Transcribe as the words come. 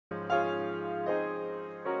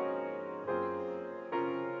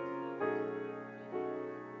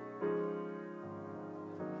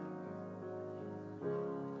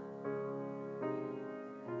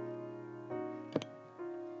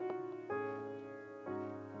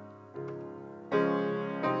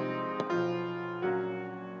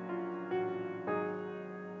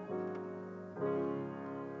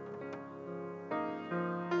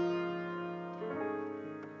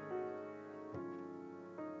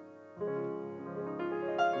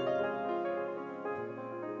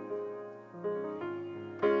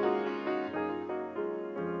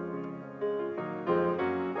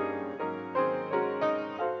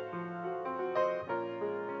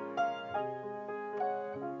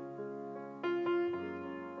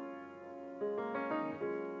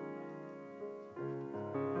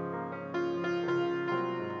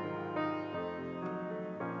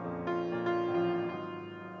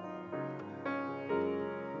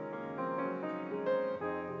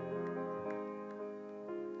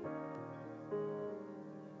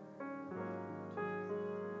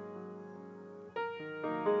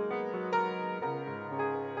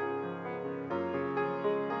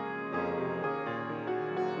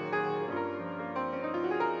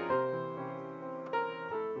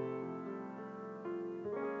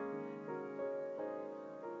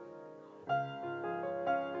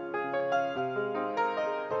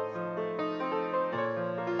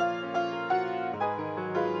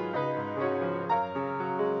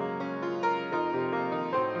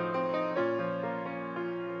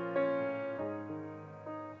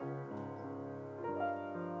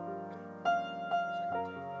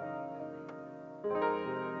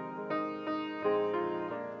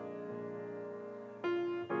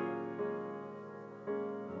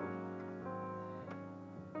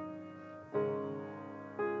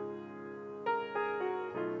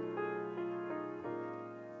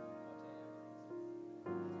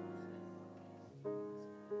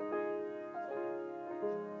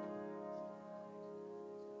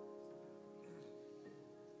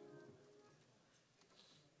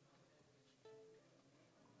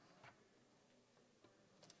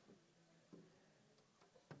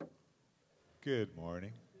Good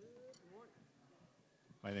morning.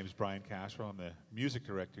 My name is Brian Castro. I'm the music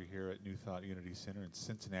director here at New Thought Unity Center in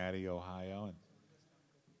Cincinnati, Ohio. And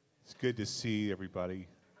it's good to see everybody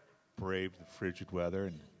brave the frigid weather.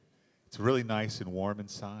 And it's really nice and warm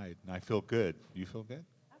inside. And I feel good. You feel good?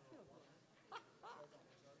 I feel good.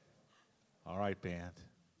 All right, band.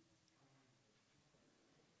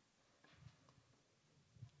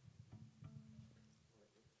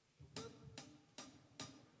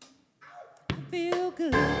 Feel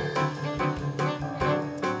good. I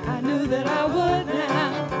knew that I would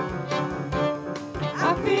now.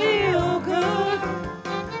 I feel good.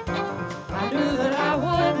 I knew that I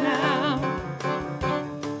would now.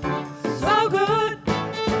 So good,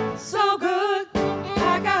 so good.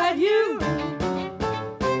 I got you.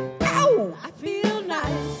 Ow! I feel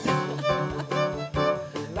nice,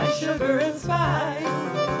 like sugar and spice.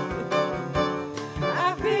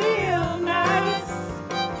 I feel nice,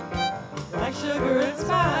 like sugar and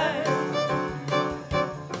spice.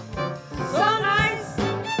 So nice,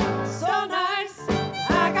 so nice,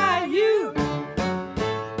 I got you.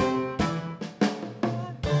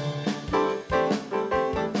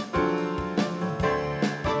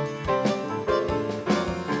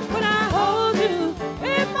 When I hold you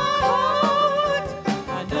in my heart,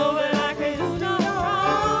 I know that I can do no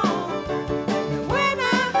wrong. When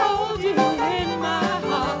I hold you in my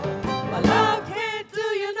heart, my love can't do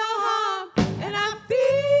you no harm. And I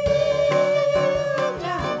feel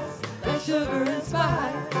nice, like sugar and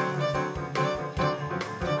spice.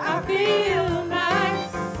 I feel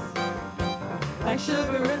nice, like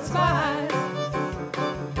sugar and spice.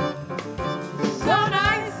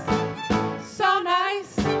 So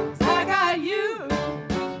nice, I got you.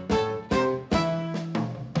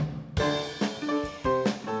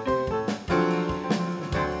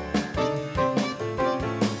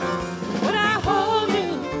 When I hold you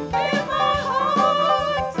in my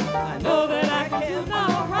heart, I know that I can do no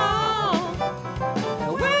wrong.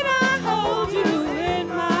 And when I hold you in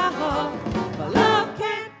my heart, my love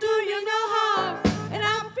can't do you no harm. And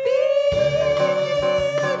I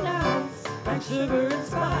feel nice, like sugar and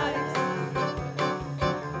spice.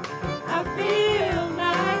 I feel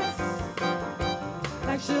nice,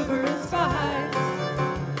 like sugar and spice.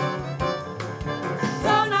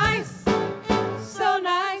 So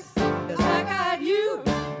nice, 'cause I got you.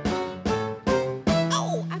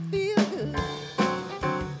 Oh, I feel good.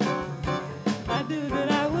 I knew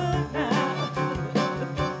that I would now.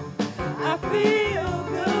 I feel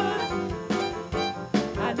good.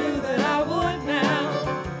 I knew that I would now.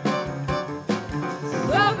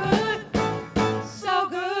 So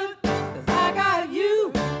good, 'cause I got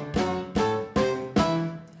you.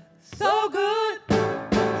 So good,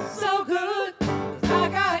 'cause I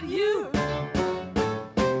got you.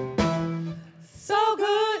 So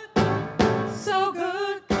good,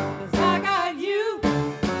 'cause I got you.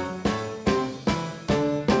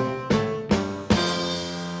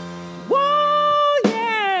 Whoa,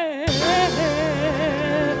 yeah.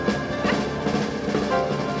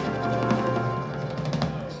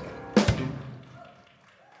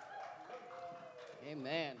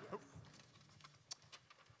 Amen.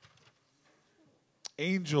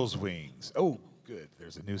 Angel's Wings. Oh, good.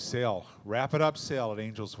 There's a new sale. Wrap it up sale at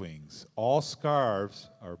Angel's Wings. All scarves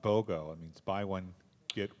are BOGO. It means buy one,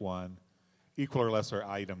 get one, equal or lesser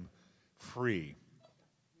item free.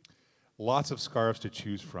 Lots of scarves to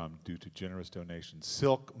choose from due to generous donations.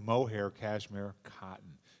 Silk, mohair, cashmere,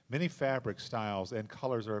 cotton. Many fabrics, styles, and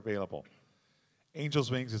colors are available. Angel's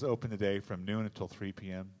Wings is open today from noon until 3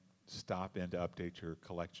 p.m. Stop in to update your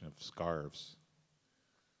collection of scarves.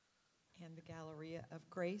 And the Galleria of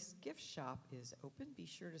Grace gift shop is open. Be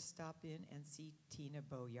sure to stop in and see Tina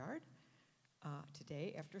Boyard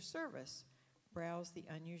today after service. Browse the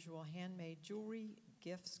unusual handmade jewelry,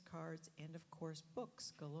 gifts, cards, and of course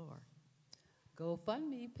books galore.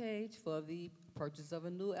 GoFundMe page for the purchase of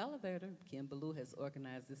a new elevator. Kim Ballou has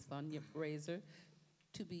organized this fundraiser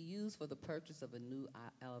to be used for the purchase of a new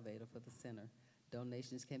elevator for the center.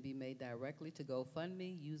 Donations can be made directly to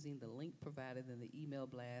GoFundMe using the link provided in the email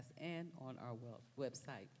blast and on our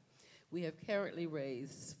website. We have currently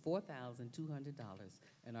raised $4,200,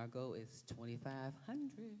 and our goal is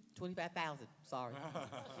 $25,000. Sorry,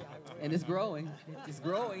 and it's growing. It's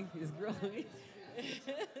growing. It's growing.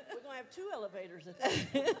 We're going to have 2 elevators at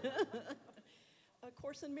that. A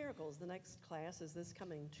Course in Miracles. The next class is this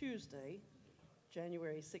coming Tuesday,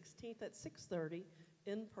 January 16th at 6:30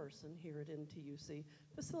 in person here at NTUC,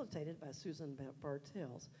 facilitated by Susan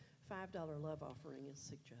Bartels. $5 love offering is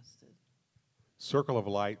suggested. Circle of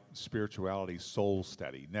Light Spirituality Soul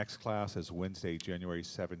Study. Next class is Wednesday, January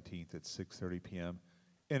 17th at 6:30 p.m.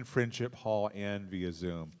 in Friendship Hall and via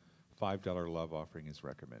Zoom. $5 love offering is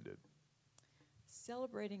recommended.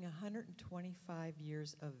 Celebrating 125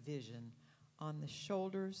 years of vision on the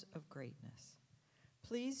shoulders of greatness.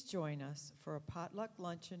 Please join us for a potluck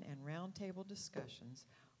luncheon and roundtable discussions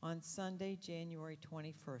on Sunday, January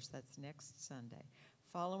 21st. That's next Sunday,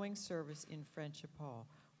 following service in Friendship Hall.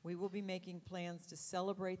 We will be making plans to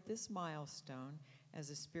celebrate this milestone as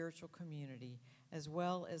a spiritual community, as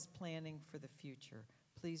well as planning for the future.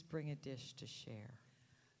 Please bring a dish to share.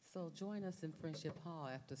 So join us in Friendship Hall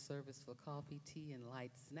after service for coffee, tea, and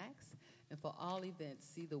light snacks. And for all events,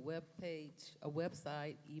 see the webpage, a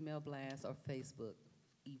website, email blast, or Facebook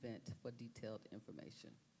event for detailed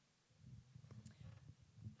information.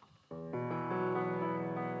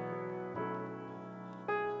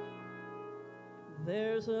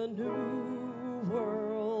 There's a new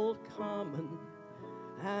world coming,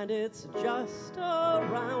 and it's just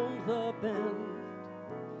around the bend.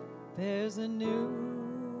 There's a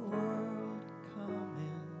new world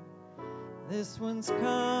coming. This one's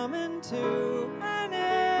coming to an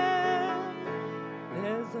end.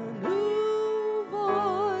 There's a new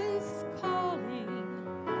voice calling.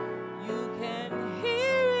 You can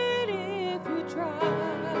hear it if you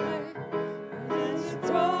try. It's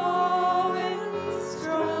growing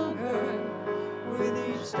stronger with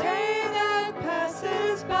each day that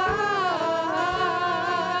passes by.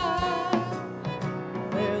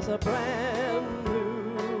 There's a brand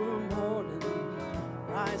new morning,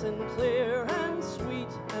 rising clear and sweet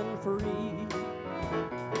and free.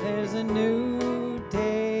 There's a new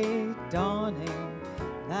day dawning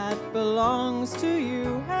that belongs to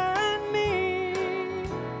you and me.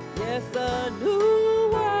 Yes, a new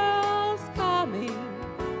world's coming,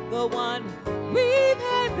 the one we've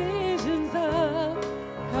had visions of.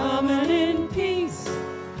 Coming in peace,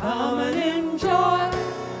 coming in joy,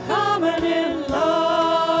 coming in love.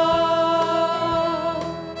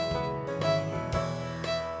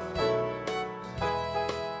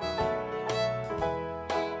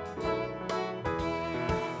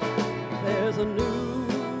 There's a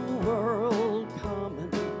new world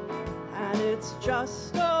coming, and it's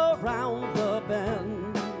just around the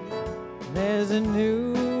bend. There's a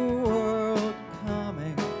new world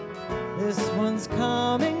coming. This one's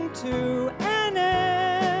coming to an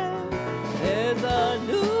end. There's a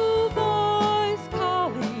new voice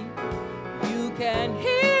calling. You can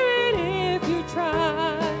hear it if you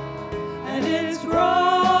try. And it's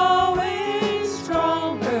growing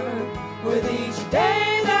stronger with each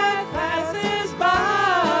day that passes by.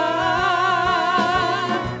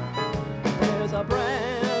 There's a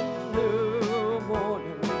brand new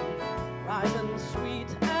morning, rising sweet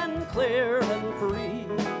and clear and free.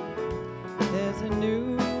 There's a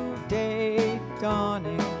new day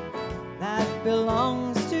dawning that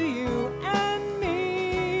belongs to you and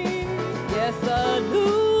me. Yes, a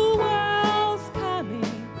new world's coming,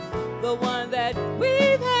 the one that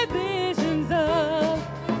we've had visions of.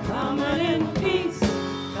 Coming in peace,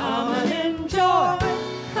 coming in joy,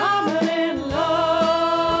 coming in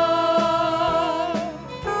love.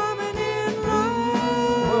 Coming in New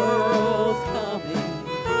love. world's coming,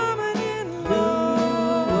 Coming in new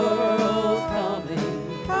love. world's coming,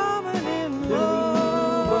 Coming in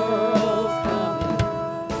new world's coming.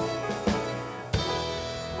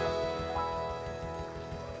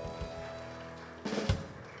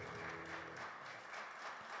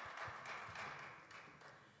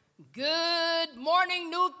 Good morning,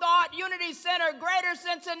 New Thought Unity Center, Greater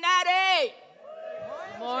Cincinnati.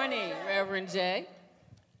 Morning, Reverend J.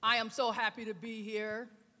 I am so happy to be here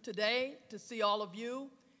today to see all of you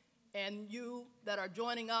and you that are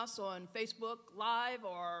joining us on Facebook Live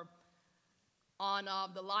or on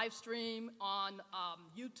the live stream on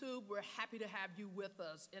YouTube. We're happy to have you with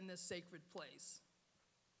us in this sacred place.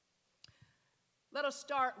 Let us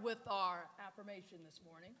start with our affirmation this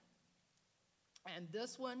morning. And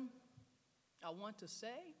this one I want to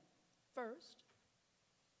say first,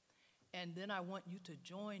 and then I want you to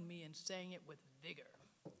join me in saying it with vigor.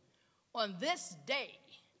 On this day,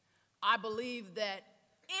 I believe that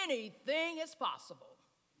anything is possible.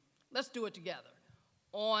 Let's do it together.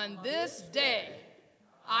 On this day,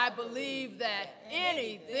 I believe that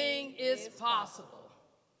anything is possible.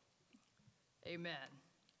 Amen.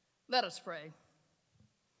 Let us pray.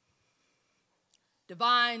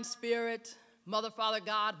 Divine Spirit, Mother, Father,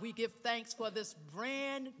 God, we give thanks for this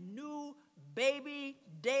brand new baby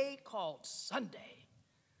day called Sunday.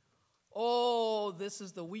 Oh, this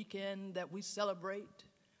is the weekend that we celebrate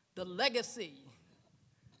the legacy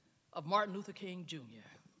of Martin Luther King Jr.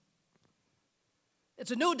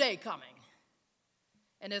 It's a new day coming,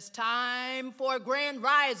 and it's time for a grand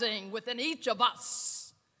rising within each of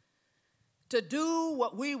us to do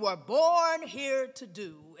what we were born here to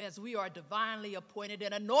do, as we are divinely appointed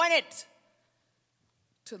and anointed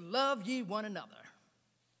to love ye one another.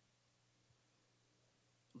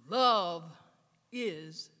 Love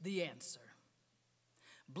is the answer.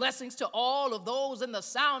 Blessings to all of those in the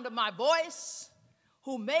sound of my voice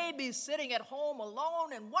who may be sitting at home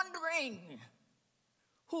alone and wondering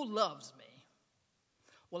who loves me.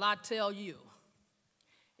 Well, I tell you,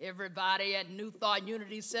 everybody at New Thought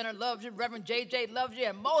Unity Center loves you, Rev JJ loves you,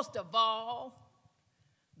 and most of all,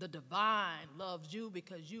 the divine loves you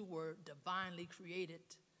because you were divinely created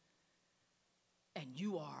and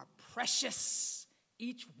you are precious,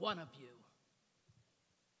 each one of you.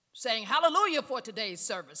 Saying hallelujah for today's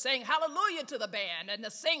service, saying hallelujah to the band and the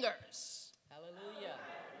singers. Hallelujah.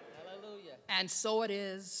 Hallelujah. And so it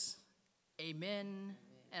is. Amen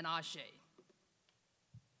and ashe.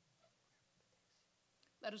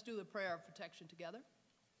 Let us do the prayer of protection together.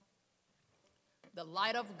 The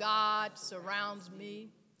light of God surrounds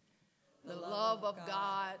me. The love of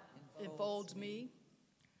God enfolds me.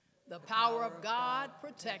 The power of God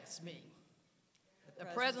protects me. The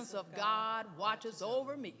presence of God watches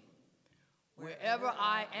over me. Wherever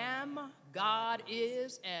I am, God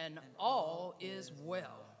is, and all is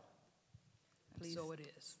well. Please So it is.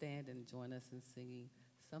 stand and join us in singing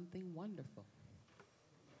Something Wonderful.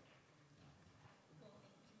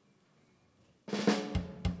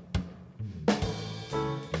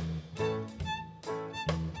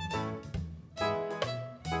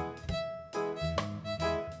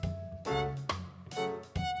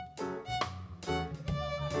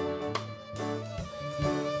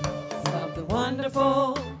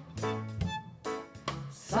 Wonderful,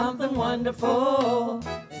 something wonderful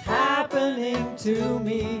is happening to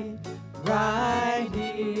me right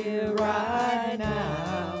here, right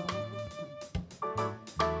now.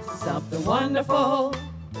 Something wonderful,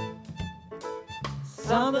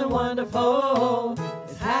 something wonderful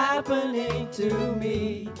is happening to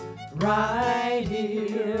me right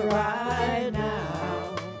here, right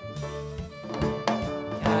now.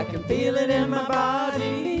 I can feel it in my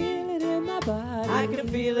body. I can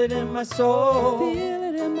feel it in my soul. Feel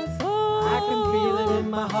it in my soul. I can feel it in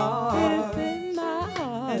my heart. It's in my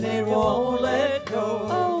heart. And it won't let go.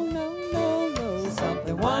 Oh, no, no, no.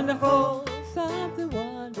 Something wonderful. Something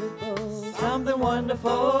wonderful. Something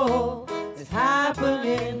wonderful is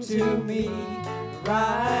happening to me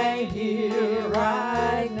right here,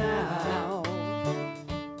 right now.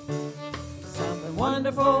 Something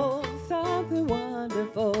wonderful. Something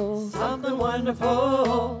wonderful. Something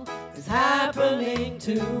wonderful is happening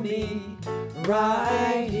to me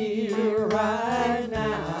right here, right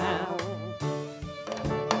now.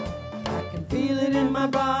 I can feel it in my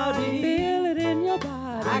body. Feel it in your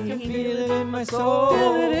body. I can feel it in my soul.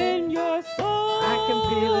 Feel it in your soul. I can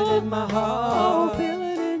feel it in my heart. Oh, feel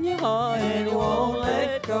it in your heart. And it won't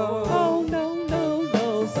let go. Oh, no, no,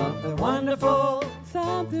 no. Something wonderful.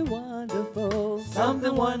 Something wonderful.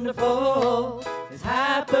 Something wonderful is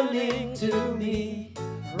happening to me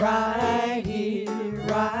right here,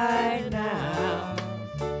 right now.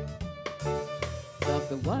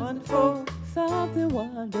 Something Wonderful, Something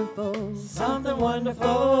wonderful. something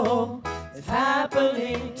wonderful is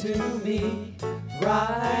happening to me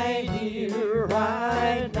right here,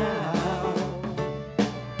 right now.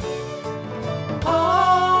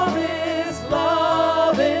 All this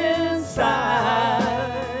love inside,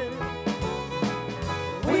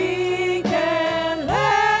 we can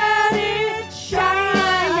let it shine.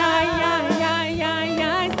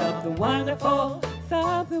 Something wonderful,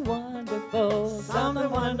 Something wonderful. something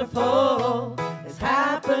wonderful is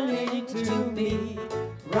happening to me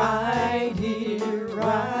right here,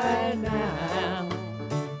 right now.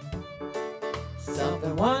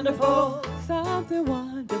 Something wonderful, Something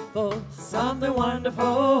wonderful. something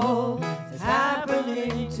wonderful is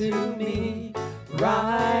happening to me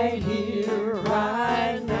right here,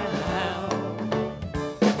 right now.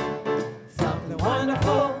 Something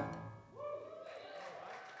wonderful.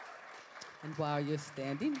 And while you're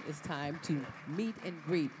standing, it's time to meet and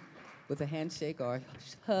greet with a handshake or a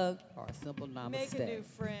hug or a simple namaste. Make a new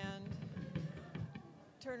friend.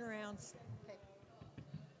 Turn around.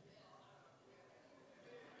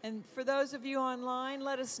 And for those of you online,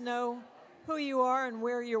 let us know who you are and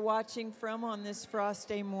where you're watching from on this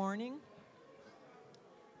frosty morning.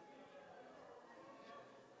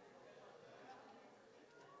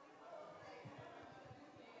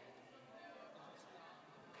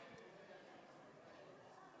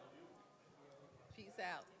 Peace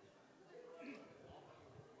out.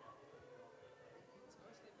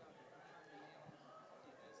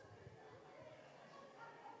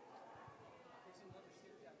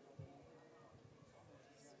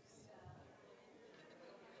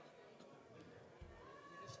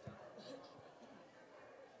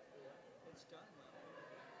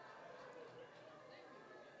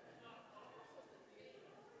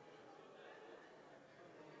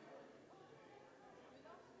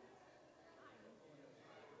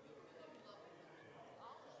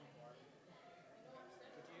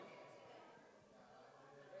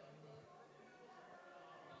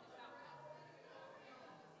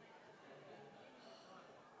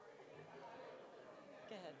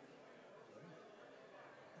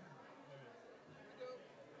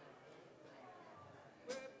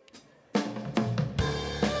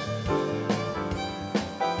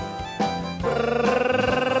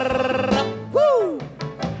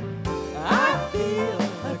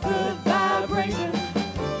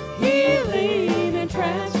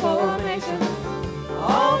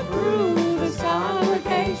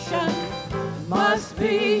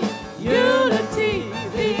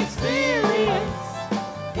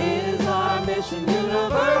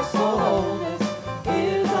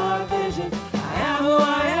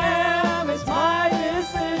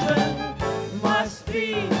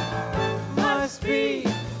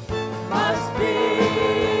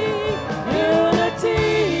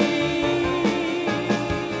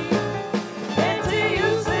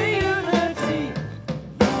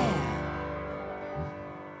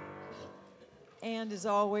 And as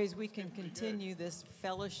always, we can continue this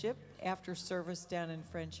fellowship after service down in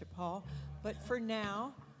Friendship Hall. But for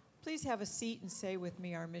now, please have a seat and say with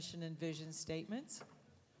me our mission and vision statements.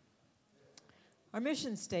 Our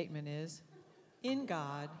mission statement is, in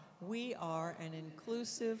God, we are an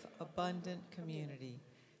inclusive, abundant community,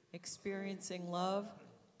 experiencing love,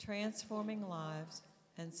 transforming lives,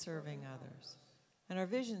 and serving others. And our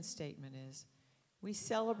vision statement is, we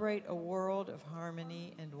celebrate a world of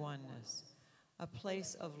harmony and oneness, a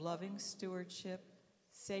place of loving stewardship,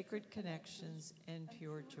 sacred connections, and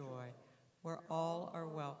pure joy, where all are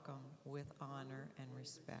welcome with honor and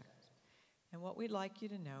respect. And what we'd like you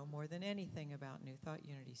to know more than anything about New Thought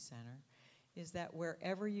Unity Center is that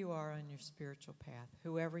wherever you are on your spiritual path,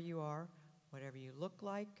 whoever you are, whatever you look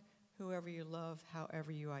like, whoever you love,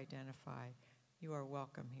 however you identify, you are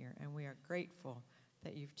welcome here. And we are grateful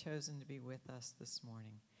that you've chosen to be with us this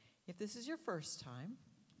morning. If this is your first time,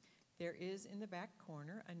 there is in the back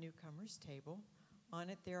corner a newcomer's table. On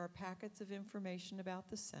it there are packets of information about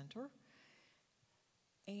the center.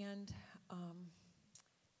 And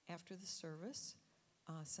after the service,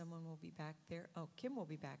 someone will be back there. Oh, Kim will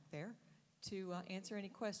be back there to answer any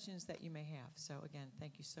questions that you may have. So again,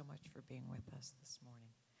 thank you so much for being with us this morning.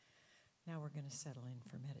 Now we're going to settle in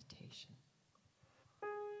for meditation.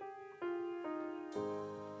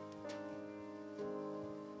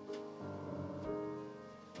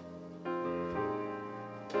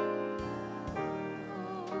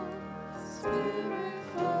 Spirit,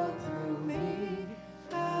 flow through me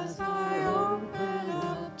as I open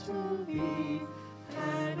up to be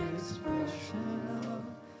an expression of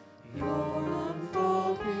your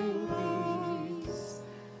unfolding peace.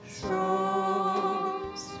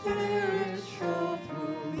 Strong Spirit, show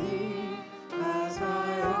through me as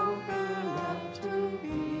I open up to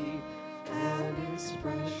be an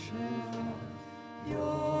expression of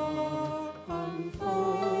your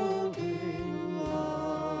unfolding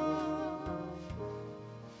love.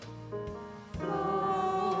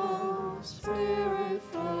 Flow, Spirit,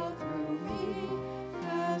 flow through me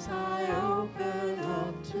as I open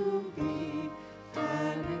up to be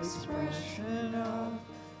an expression of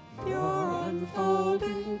your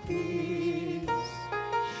unfolding peace.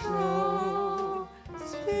 Show,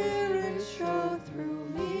 Spirit, show through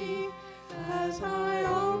me as I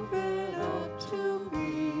open up to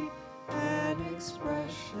be an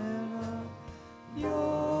expression of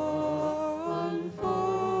your unfolding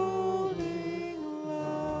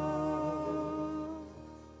love.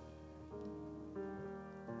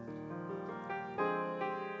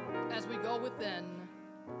 As we go within,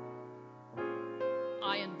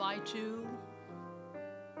 I invite you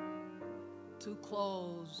to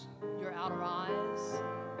close your outer eyes.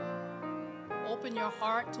 Open your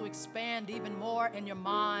heart to expand even more in your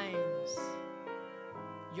minds.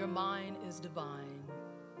 Your mind is divine.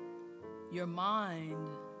 Your mind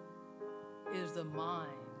is the mind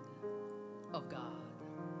of God.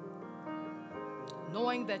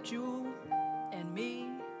 Knowing that you and me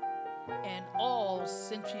and all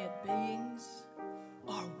sentient beings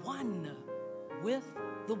are one with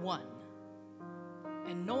the one.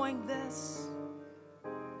 And knowing this,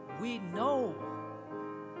 we know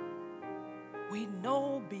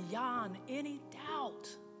beyond any doubt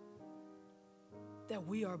that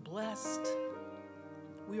we are blessed,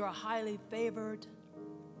 we are highly favored,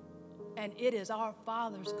 and it is our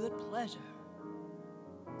Father's good pleasure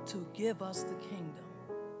to give us the kingdom.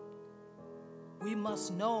 We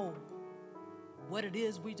must know what it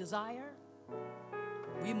is we desire.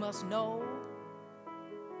 We must know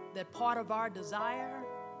that part of our desire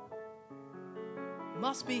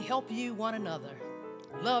must be help ye one another,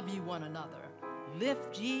 love ye one another,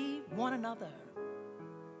 lift ye one another.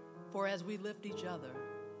 For as we lift each other,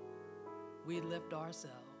 we lift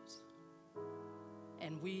ourselves,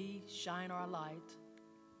 and we shine our light,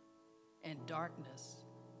 and darkness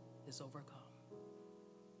is overcome.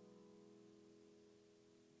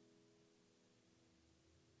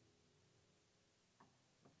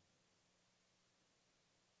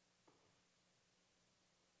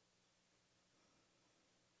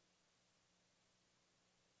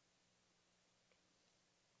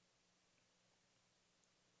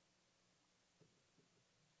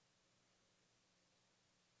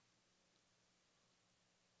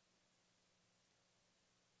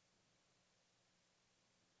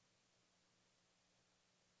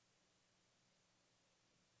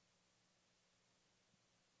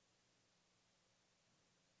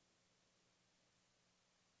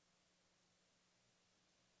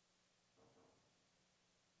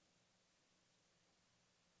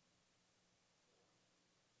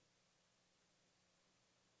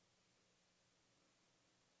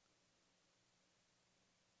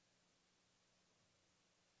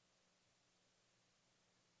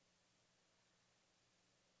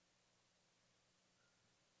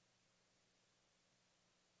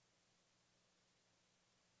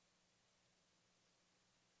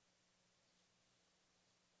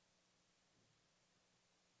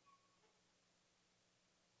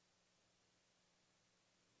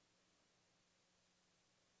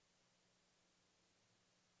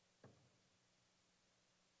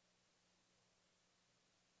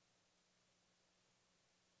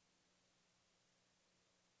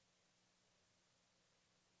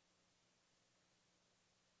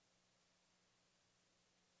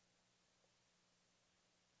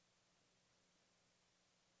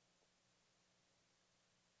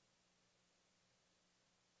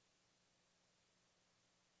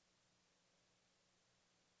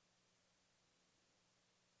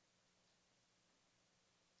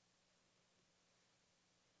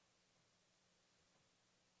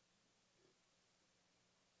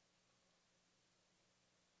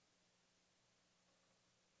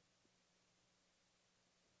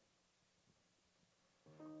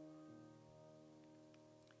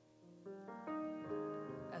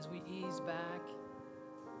 we ease back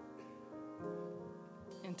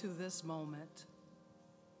into this moment,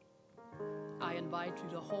 I invite you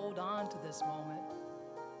to hold on to this moment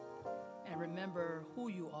and remember who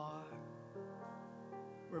you are.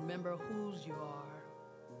 Remember whose you are.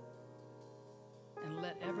 And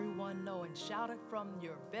let everyone know and shout it from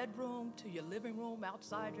your bedroom to your living room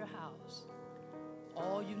outside your house.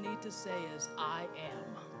 All you need to say is, I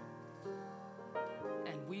am.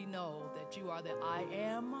 And we know that you are the I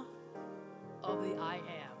am of the I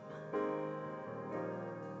am.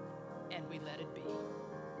 And we let it be.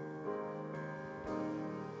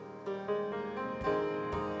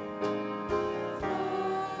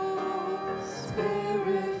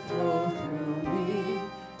 Spirit, flow through me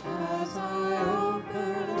as I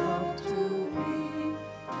open up to be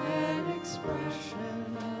an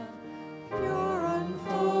expression of your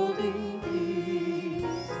unfolding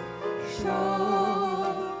peace.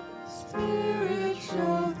 Show, Spirit,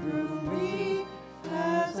 show through me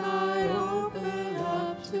as I open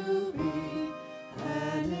up to be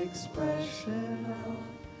an expression of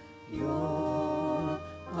your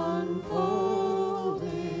unfolding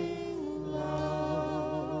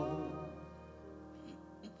love.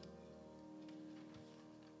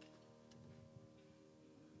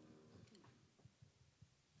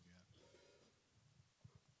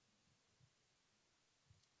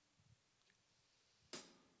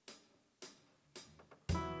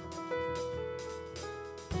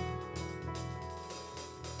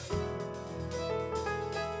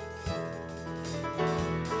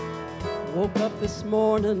 Woke up this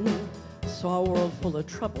morning, saw a world full of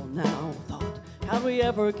trouble now. Thought, how'd we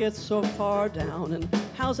ever get so far down? And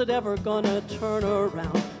how's it ever gonna turn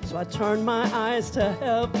around? So I turned my eyes to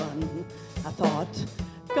heaven. I thought,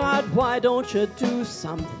 God, why don't you do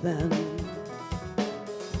something?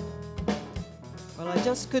 Well, I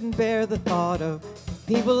just couldn't bear the thought of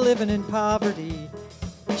people living in poverty,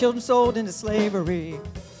 children sold into slavery.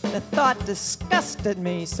 The thought disgusted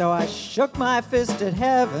me, so I shook my fist at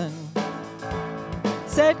heaven.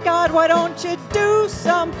 Said, God, why don't you do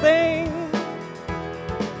something?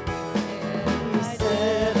 And he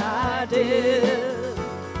said, I did.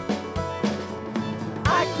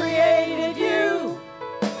 I created you.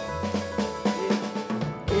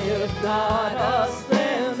 If not us,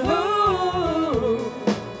 then who?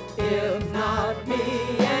 If not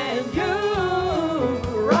me and you.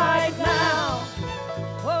 Right now,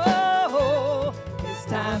 oh, it's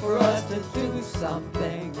time for us to do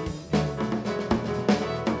something.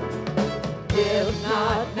 If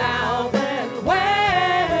not now, then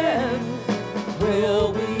when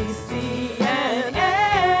will we see an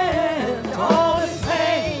end to all this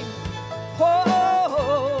pain?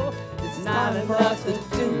 Oh, it's not enough to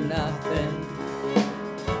do nothing.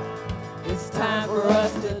 It's time for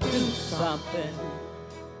us to do something.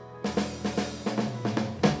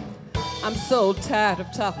 I'm so tired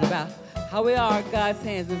of talking about how we are God's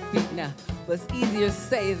hands and feet now, but it's easier to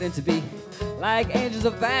say than to be. Like angels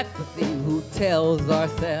of apathy who tells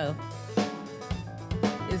ourselves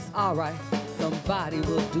it's all right, somebody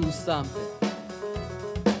will do something.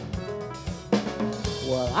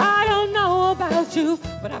 Well, I don't know about you,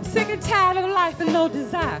 but I'm sick and tired of life and no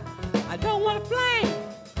desire. I don't want to flame,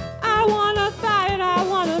 I want to fight, I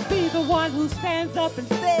want to be the one who stands up and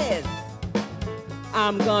says,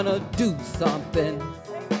 I'm gonna do something.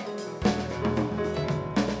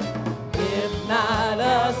 If not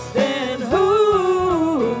us, then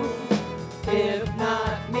who? If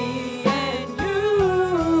not me and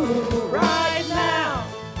you. Right now,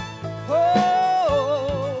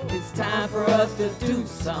 oh, it's time for us to do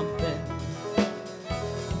something.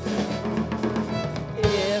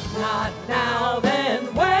 If not now, then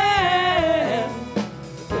when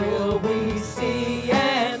will we see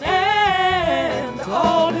an end to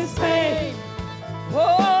all this pain?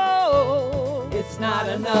 Oh, it's not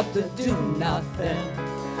enough to do nothing.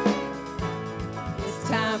 It's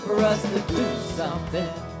time for us to do something.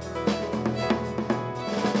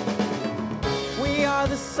 We are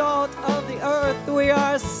the salt of the earth. We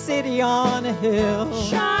are a city on a hill.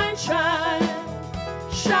 Shine, shine,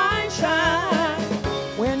 shine, shine.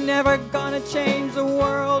 We're never gonna change the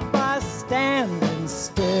world by standing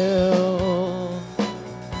still.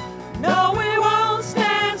 No, we won't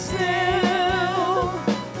stand still.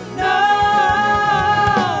 No.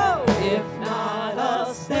 If not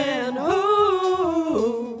us, then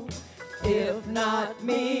who? If not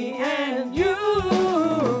me and you.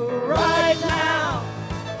 Right now,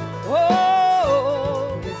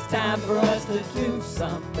 oh, it's time for us to do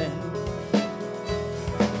something.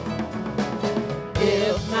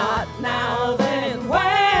 If not now, then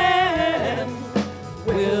when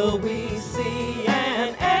will we see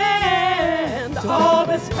an end?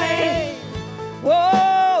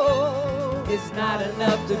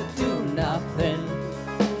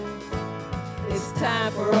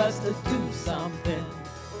 time for us to do something.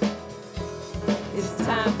 It's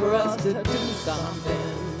time for us to do something.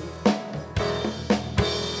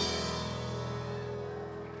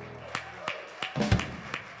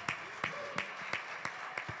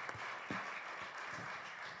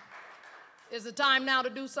 Is the time now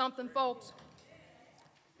to do something, folks?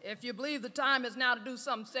 If you believe the time is now to do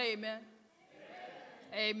something, say amen.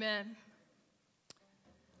 Amen. Amen.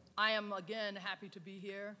 I am again happy to be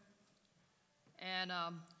here and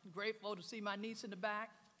grateful to see my niece in the back.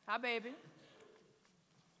 Hi, baby.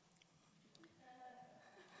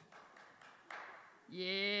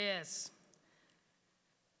 Yes.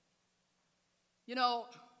 You know,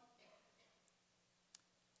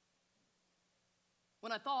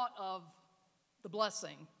 when I thought of the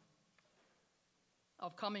blessing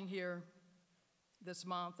of coming here this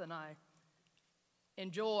month, and I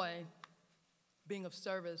enjoy being of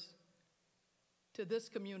service to this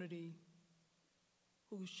community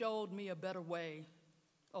who showed me a better way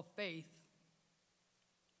of faith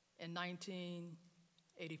in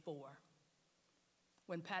 1984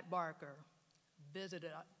 when Pat Barker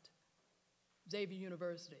visited Xavier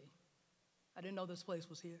University. I didn't know this place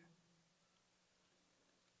was here.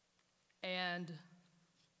 And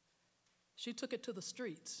she took it to the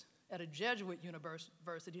streets at a Jesuit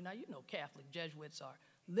university. Now, you know Catholic Jesuits are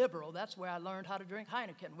liberal. That's where I learned how to drink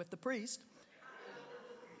Heineken with the priest.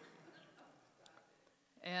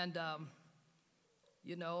 And,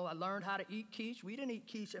 you know, I learned how to eat quiche. We didn't eat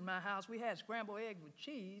quiche in my house. We had scrambled eggs with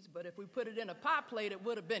cheese, but if we put it in a pie plate, it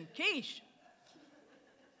would have been quiche.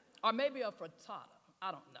 Or maybe a frittata.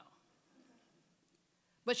 I don't know.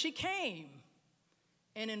 But she came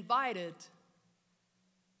and invited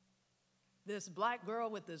this black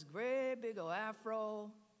girl with this great big old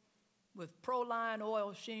afro with Proline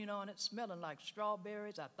oil sheen on it, smelling like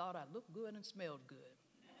strawberries. I thought I looked good and smelled good.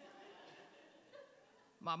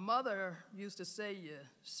 My mother used to say, you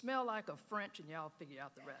smell like a French, and y'all figure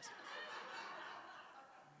out the rest.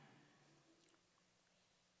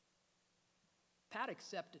 Pat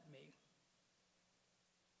accepted me.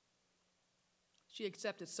 She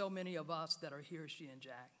accepted so many of us that are here, she and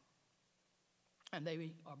Jack. And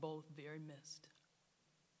they are both very missed.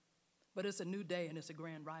 But it's a new day and it's a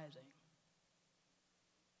grand rising.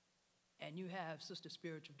 And you have Sister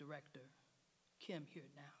Spiritual Director Kim here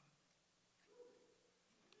now.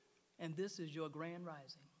 And this is your grand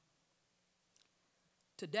rising.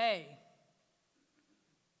 Today,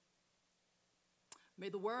 may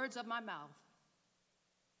the words of my mouth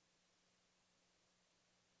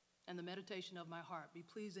and the meditation of my heart be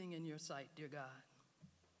pleasing in your sight, dear God.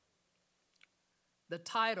 The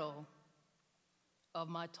title of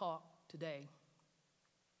my talk today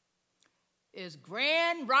is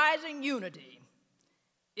Grand Rising Unity.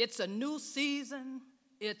 It's a new season,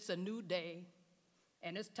 it's a new day,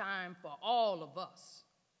 and it's time for all of us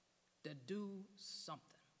to do something.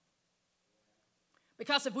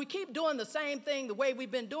 Because if we keep doing the same thing the way we've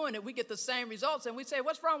been doing it, we get the same results, and we say,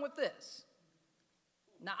 what's wrong with this?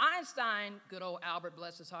 Now, Einstein, good old Albert,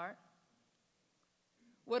 bless his heart,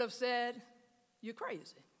 would have said, you're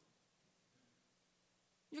crazy.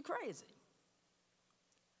 You're crazy.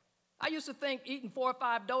 I used to think eating 4 or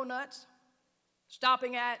 5 donuts,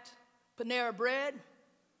 stopping at Panera Bread,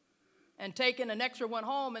 and taking an extra one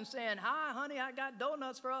home and saying, hi, honey, I got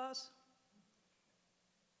donuts for us.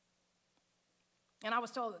 And I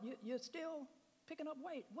was told, you're still picking up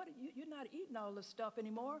weight. What? You're not eating all this stuff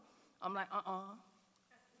anymore. I'm like,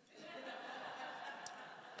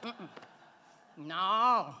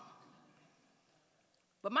 No.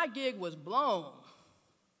 But my gig was blown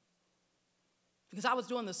because I was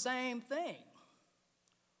doing the same thing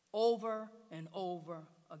over and over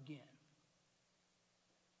again.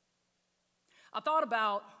 I thought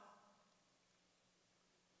about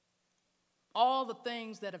all the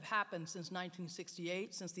things that have happened since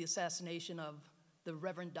 1968, since the assassination of the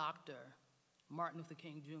Reverend Dr. Martin Luther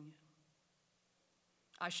King Jr.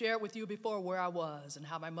 I shared with you before where I was and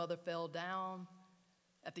how my mother fell down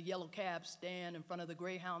at the yellow cab stand in front of the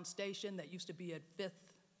Greyhound station that used to be at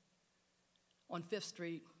on 5th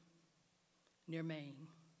Street near Maine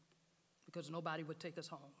because nobody would take us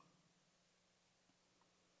home.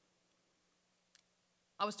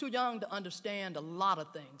 I was too young to understand a lot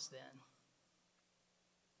of things then.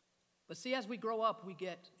 But see, as we grow up, we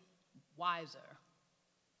get wiser.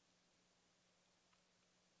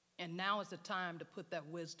 And now is the time to put that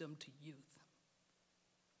wisdom to youth.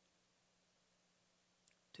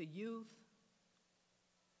 To youth,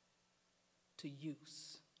 to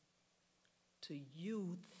use. To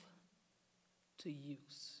youth, to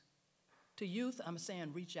use. To youth, I'm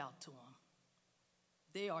saying reach out to them.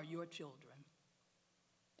 They are your children.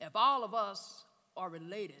 If all of us are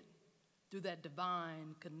related through that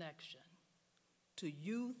divine connection to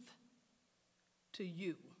youth, to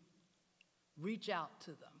you, reach out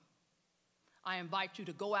to them. I invite you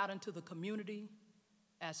to go out into the community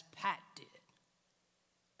as Pat did,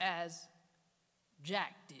 as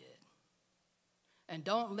Jack did. And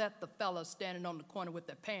don't let the fellas standing on the corner with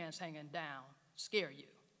their pants hanging down scare you.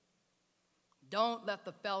 Don't let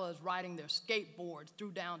the fellas riding their skateboards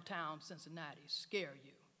through downtown Cincinnati scare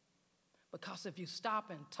you. Because if you stop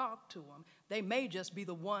and talk to them, they may just be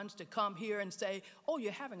the ones to come here and say, oh,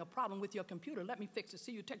 you're having a problem with your computer. Let me fix it.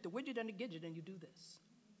 See, you take the widget and the gidget and you do this.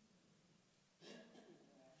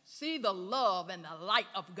 See the love and the light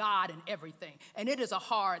of God in everything. And it is a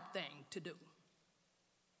hard thing to do.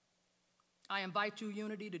 I invite you,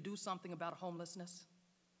 Unity, to do something about homelessness.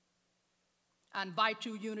 I invite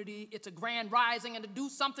you, Unity, it's a grand rising, and to do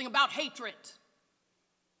something about hatred.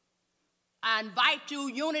 I invite you,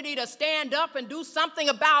 Unity, to stand up and do something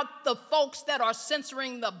about the folks that are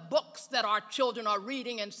censoring the books that our children are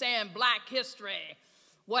reading and saying Black history,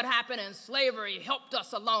 what happened in slavery helped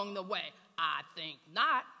us along the way. I think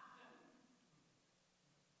not.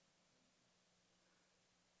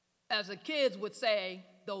 As the kids would say,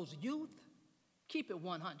 those youth, keep it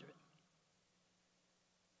 100.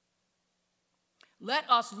 Let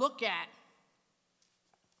us look at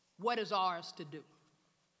what is ours to do.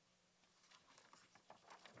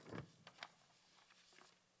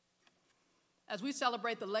 As we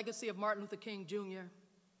celebrate the legacy of Martin Luther King Jr.,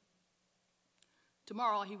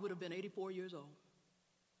 tomorrow he would have been 84 years old.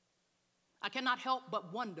 I cannot help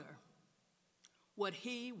but wonder what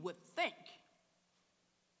he would think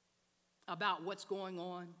about what's going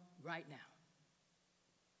on right now.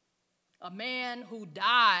 A man who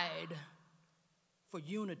died for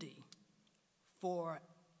unity, for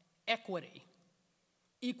equity,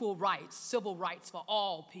 equal rights, civil rights for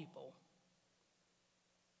all people.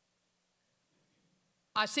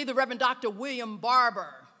 I see the Reverend Dr. William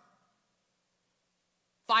Barber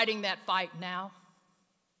fighting that fight now.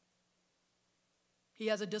 He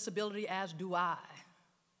has a disability, as do I.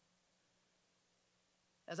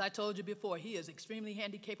 As I told you before, he is extremely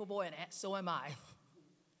handy-capable, and so am I.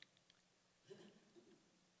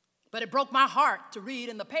 But it broke my heart to read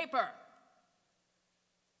in the paper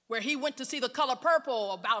where he went to see The Color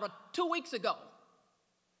Purple about 2 weeks ago.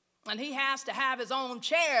 And he has to have his own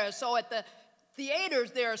chair, so at the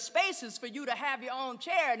theaters there are spaces for you to have your own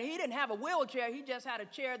chair. And he didn't have a wheelchair, he just had a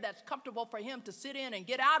chair that's comfortable for him to sit in and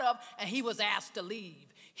get out of, and he was asked to leave.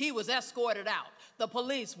 He was escorted out. The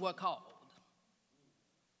police were called.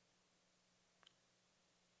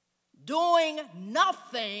 Doing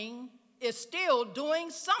nothing is still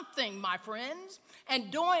doing something, my friends.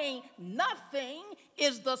 And doing nothing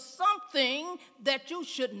is the something that you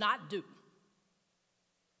should not do.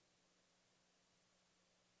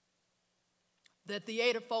 The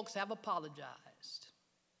theater folks have apologized.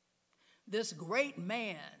 This great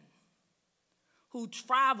man who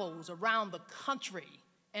travels around the country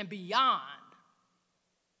and beyond,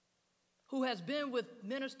 who has been with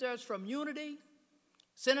ministers from Unity,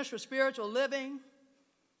 Centers for Spiritual Living,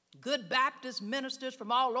 good Baptist ministers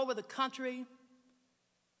from all over the country,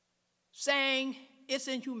 saying it's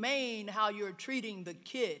inhumane how you're treating the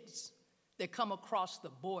kids that come across the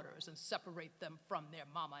borders and separate them from their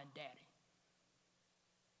mama and daddy.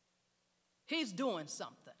 He's doing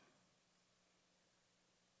something.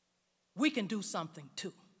 We can do something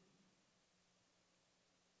too.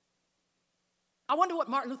 I wonder what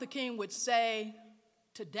Martin Luther King would say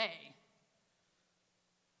today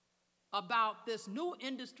about this new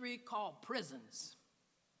industry called prisons,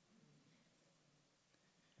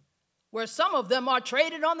 where some of them are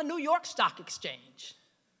traded on the New York Stock Exchange.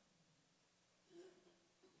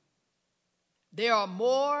 There are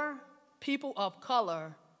more people of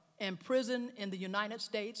color in prison in the United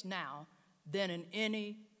States now than in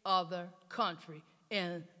any other country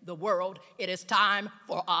in the world. It is time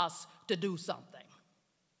for us to do something.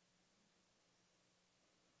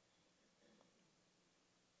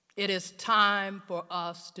 It is time for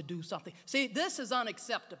us to do something. See, this is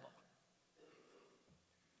unacceptable.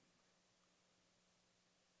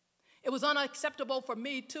 It was unacceptable for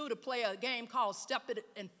me, too, to play a game called Step It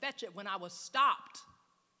and Fetch It when I was stopped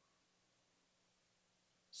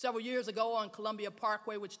several years ago on Columbia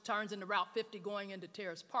Parkway, which turns into Route 50 going into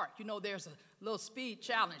Terrace Park. You know, there's a little speed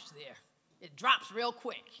challenge there. It drops real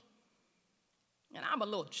quick. And I'm a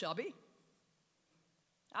little chubby.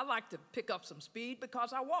 I like to pick up some speed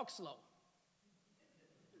because I walk slow.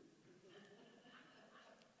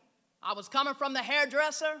 I was coming from the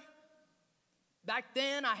hairdresser. Back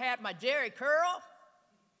then, I had my Jerry curl.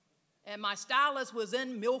 And my stylist was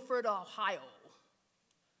in Milford, Ohio.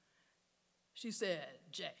 She said,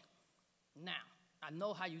 Jay, now, I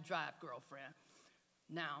know how you drive, girlfriend.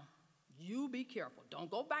 Now, you be careful. Don't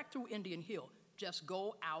go back through Indian Hill. Just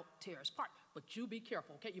go out Terrace Park. But you be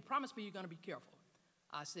careful, okay? You promise me you're going to be careful.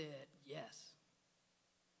 I said, yes.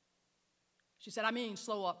 She said, I mean,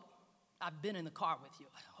 slow up. I've been in the car with you.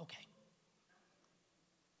 I said, okay.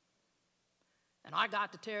 And I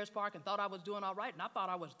got to Terrace Park and thought I was doing all right, and I thought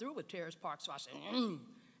I was through with Terrace Park, so I said, and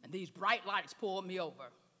these bright lights pulled me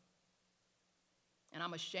over. And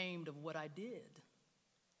I'm ashamed of what I did.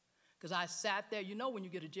 Because I sat there, you know when you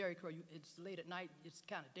get a Jerry curl, it's late at night, it's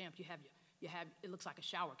kind of damp, it looks like a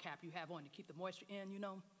shower cap you have on to keep the moisture in, you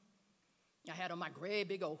know. I had on my gray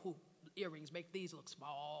big old hoop earrings, make these look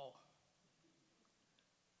small.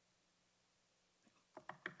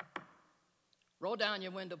 Roll down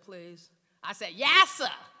your window, please. I said, yes, sir.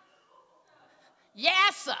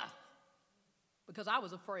 Yes, sir. Because I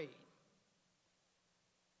was afraid.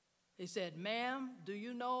 He said, ma'am, do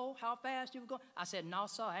you know how fast you were going? I said, no,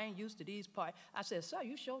 sir, I ain't used to these parts. I said, sir,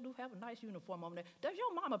 you sure do have a nice uniform on there. Does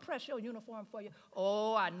your mama press your uniform for you?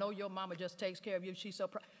 Oh, I know your mama just takes care of you. She's so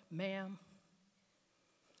proud. Ma'am,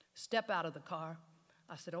 step out of the car.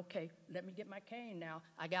 I said, okay, let me get my cane now.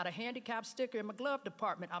 I got a handicap sticker in my glove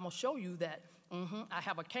department. I'm going to show you that. I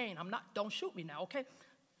have a cane. Don't shoot me now, okay?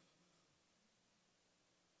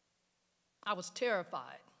 I was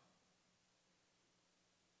terrified.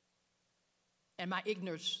 And my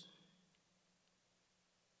ignorance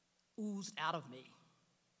oozed out of me.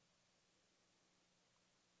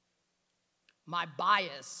 My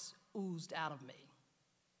bias oozed out of me.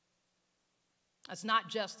 It's not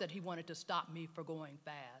just that he wanted to stop me for going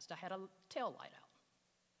fast. I had a tail light out.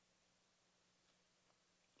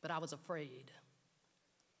 But I was afraid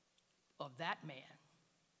of that man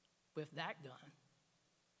with that gun,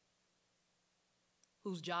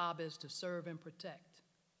 whose job is to serve and protect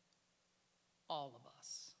all of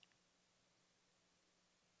us.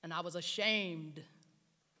 And I was ashamed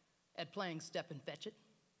at playing step and fetch it.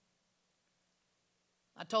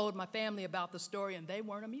 I told my family about the story and they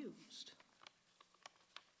weren't amused.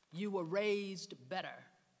 You were raised better.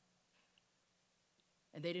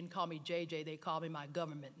 And they didn't call me JJ, they called me my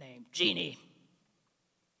government name, Jeannie.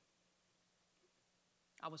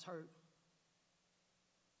 I was hurt.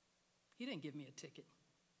 He didn't give me a ticket.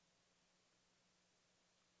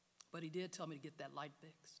 But he did tell me to get that light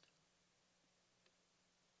fixed.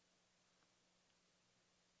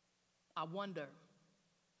 I wonder,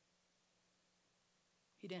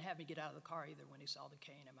 he didn't have me get out of the car either when he saw the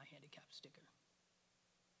cane and my handicap sticker.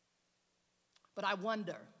 But I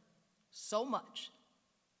wonder so much,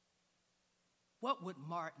 what would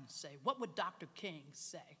Martin say? What would Dr. King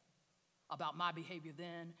say about my behavior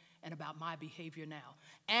then and about my behavior now?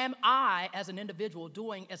 Am I, as an individual,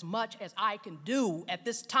 doing as much as I can do at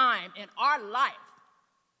this time in our life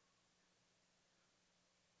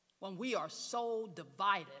when we are so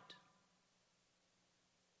divided,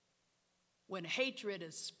 when hatred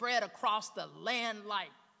is spread across the land like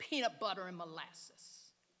peanut butter and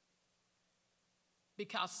molasses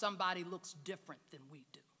because somebody looks different than we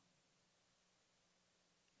do?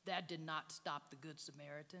 That did not stop the Good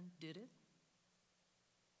Samaritan, did it?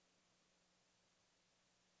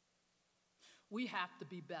 We have to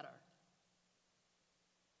be better.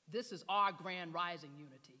 This is our grand rising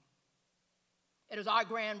unity. It is our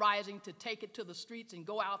grand rising to take it to the streets and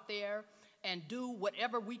go out there and do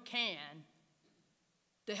whatever we can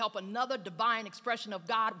to help another divine expression of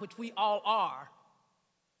God, which we all are,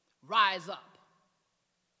 rise up.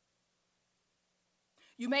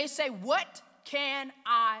 You may say, what can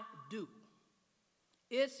I do?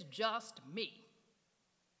 It's just me.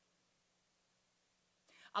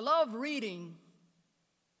 I love reading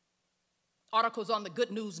articles on the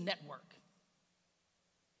Good News Network.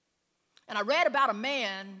 And I read about a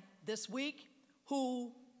man this week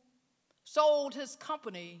who sold his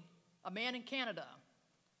company, a man in Canada,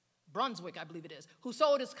 Brunswick, I believe it is, who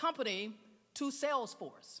sold his company to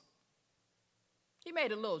Salesforce. He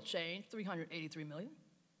made a little change, $383 million.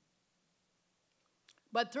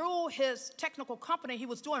 But through his technical company, he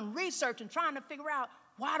was doing research and trying to figure out,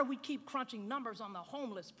 why do we keep crunching numbers on the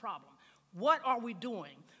homeless problem? What are we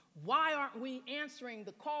doing? Why aren't we answering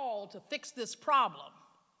the call to fix this problem?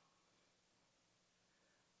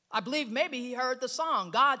 I believe maybe he heard the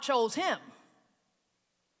song, God chose him.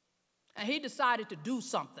 And he decided to do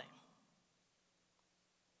something.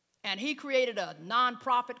 And he created a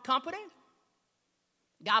nonprofit company,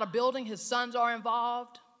 got a building, his sons are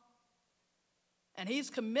involved, and he's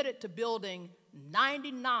committed to building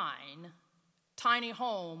 99 tiny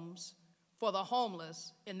homes for the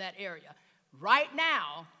homeless in that area. Right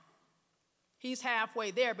now, he's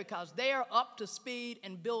halfway there because they are up to speed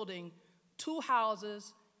in building 2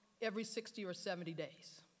 houses every 60 or 70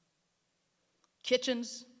 days.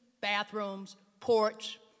 Kitchens, bathrooms,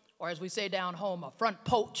 porch, or as we say down home, a front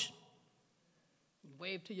porch. You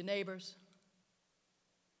wave to your neighbors.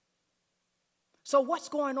 So what's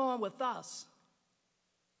going on with us?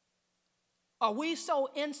 Are we so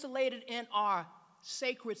insulated in our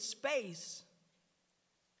sacred space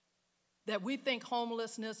that we think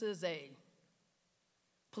homelessness is a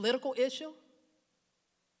political issue?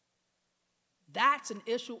 That's an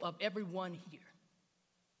issue of everyone here.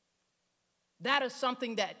 That is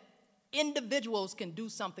something that individuals can do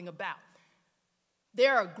something about.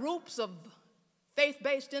 There are groups of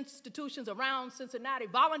faith-based institutions around Cincinnati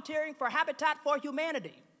volunteering for Habitat for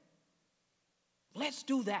Humanity. Let's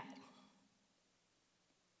do that.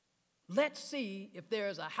 Let's see if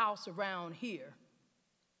there's a house around here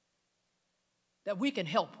that we can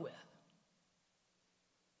help with.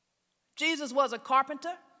 Jesus was a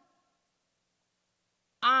carpenter.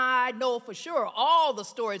 I know for sure all the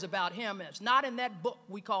stories about him is not in that book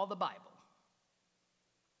we call the Bible.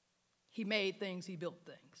 He made things, he built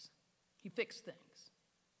things, he fixed things.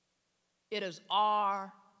 It is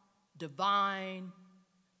our divine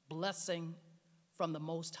blessing from the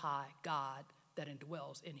Most High God that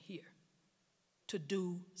indwells in here to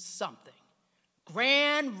do something.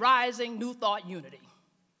 Grand rising New Thought unity.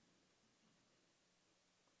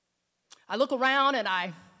 I look around and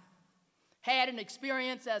I had an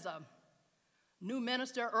experience as a new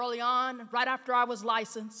minister early on, right after I was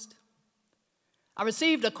licensed. I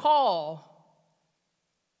received a call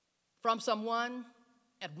from someone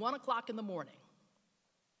at 1 o'clock in the morning.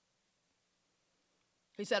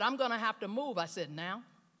 He said, I'm going to have to move. I said, now?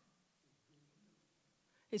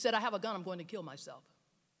 He said, I have a gun. I'm going to kill myself.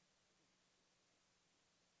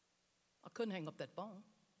 I couldn't hang up that phone.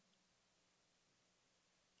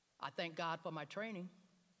 I thank God for my training,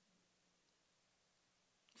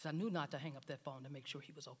 because I knew not to hang up that phone to make sure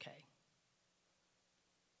he was okay.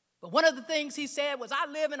 But one of the things he said was, I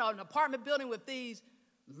live in an apartment building with these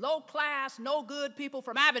low-class, no-good people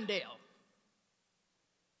from Avondale.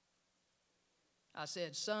 I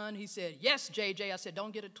said, son, he said, yes, JJ. I said,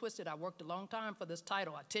 don't get it twisted. I worked a long time for this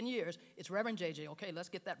title, 10 years. It's Rev JJ. Okay, let's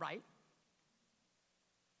get that right.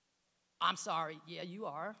 I'm sorry. Yeah, you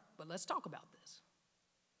are, but let's talk about this.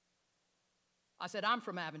 I said, I'm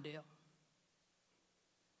from Avondale,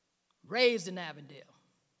 raised in Avondale.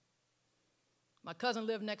 My cousin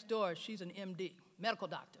lived next door. She's an MD, medical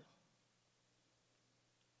doctor.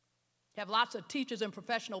 Have lots of teachers and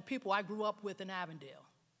professional people I grew up with in Avondale.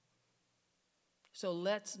 So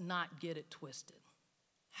let's not get it twisted.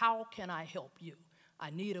 How can I help you? I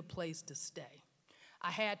need a place to stay. I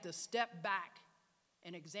had to step back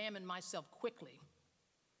and examine myself quickly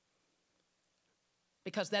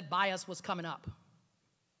because that bias was coming up,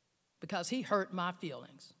 because he hurt my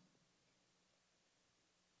feelings.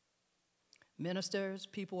 Ministers,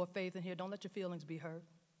 people of faith in here, don't let your feelings be hurt.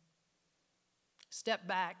 Step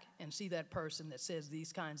back and see that person that says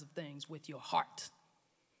these kinds of things with your heart.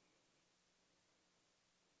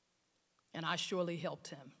 And I surely helped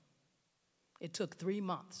him. It took 3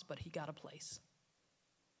 months, but he got a place.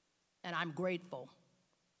 And I'm grateful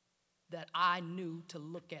that I knew to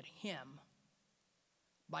look at him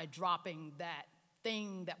by dropping that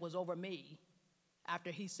thing that was over me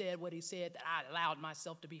after he said what he said, that I allowed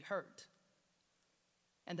myself to be hurt,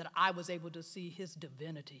 and that I was able to see his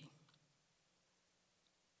divinity.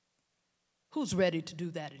 Who's ready to do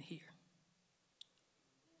that in here?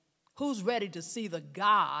 Who's ready to see the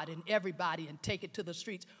God in everybody and take it to the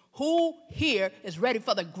streets? Who here is ready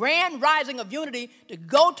for the grand rising of unity to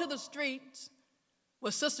go to the streets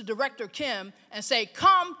with Sister Director Kim and say,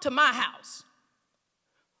 come to my house?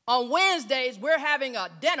 On Wednesdays, we're having a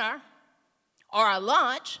dinner or a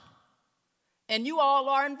lunch, and you all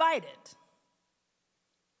are invited.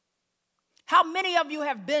 How many of you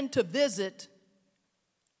have been to visit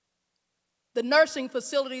the nursing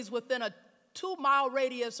facilities within a 2-mile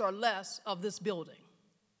radius or less of this building,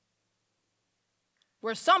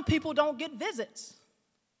 where some people don't get visits?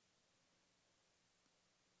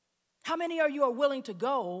 How many of you are willing to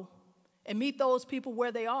go and meet those people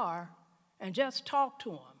where they are and just talk to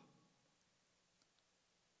them?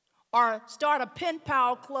 Or start a pen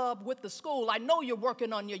pal club with the school. I know you're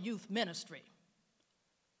working on your youth ministry.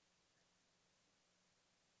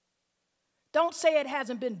 Don't say it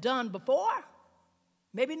hasn't been done before.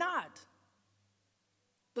 Maybe not.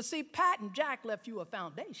 But see, Pat and Jack left you a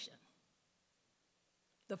foundation.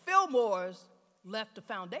 The Fillmores left a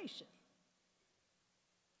foundation.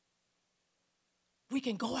 we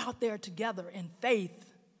can go out there together in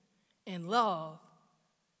faith, in love,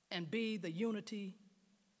 and be the unity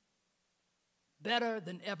better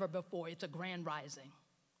than ever before. It's a grand rising.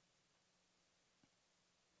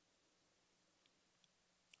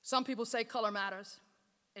 Some people say color matters.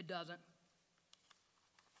 It doesn't.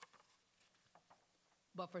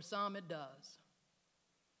 But for some, it does.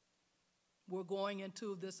 We're going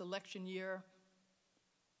into this election year.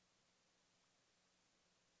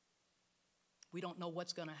 We don't know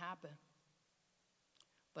what's going to happen.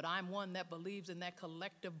 But I'm one that believes in that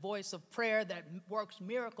collective voice of prayer that works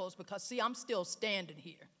miracles because, see, I'm still standing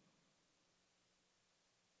here.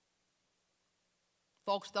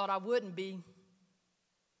 Folks thought I wouldn't be,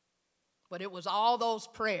 but it was all those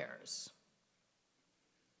prayers.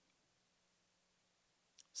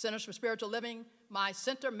 Centers for Spiritual Living, my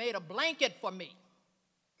center made a blanket for me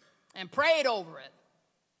and prayed over it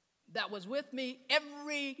that was with me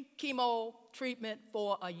every chemo treatment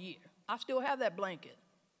for a year. I still have that blanket.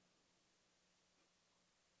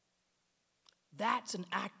 That's an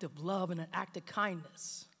act of love and an act of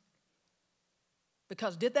kindness.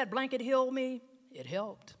 Because did that blanket heal me? It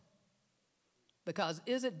helped. Because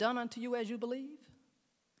is it done unto you as you believe?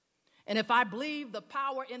 And if I believe the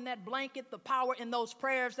power in that blanket, the power in those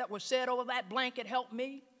prayers that were said over that blanket helped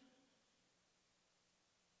me,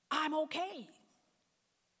 I'm okay.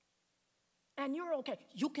 And you're okay.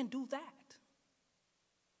 You can do that.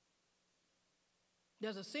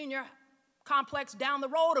 There's a senior complex down the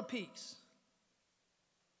road a piece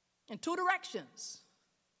in 2 directions.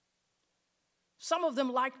 Some of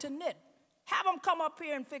them like to knit. Have them come up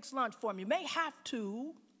here and fix lunch for me. You may have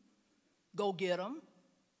to go get them.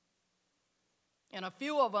 And a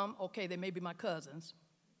few of them, okay, they may be my cousins,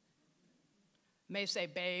 may say,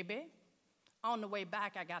 baby, on the way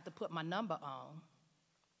back, I got to put my number on.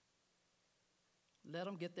 Let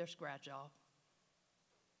them get their scratch off.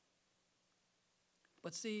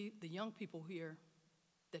 But see, the young people here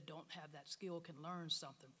that don't have that skill can learn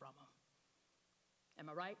something from them. Am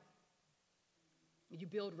I right? You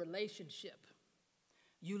build relationship.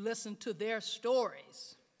 You listen to their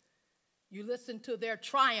stories. You listen to their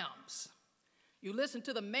triumphs. You listen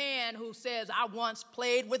to the man who says, I once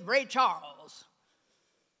played with Ray Charles.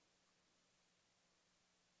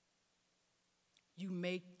 You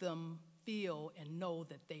make them feel and know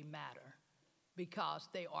that they matter because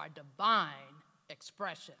they are divine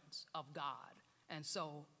expressions of God, and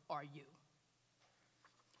so are you.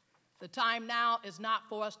 The time now is not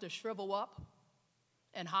for us to shrivel up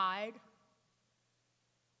and hide.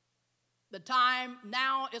 The time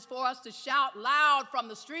now is for us to shout loud from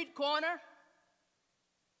the street corner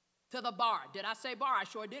to the bar. Did I say bar? I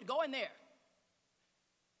sure did. Go in there.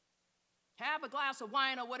 Have a glass of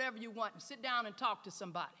wine or whatever you want and sit down and talk to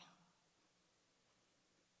somebody.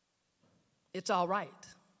 It's all right.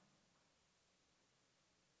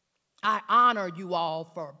 I honor you all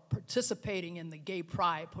for participating in the Gay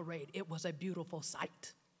Pride Parade. It was a beautiful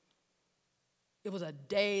sight. It was a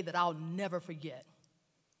day that I'll never forget.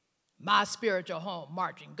 My spiritual home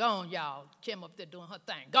marching. Go on, y'all. Kim up there doing her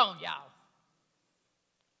thing. Go on, y'all.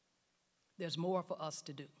 There's more for us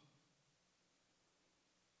to do.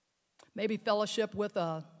 Maybe fellowship with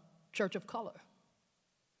a church of color.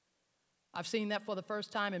 I've seen that for the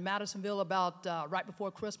first time in Madisonville about right before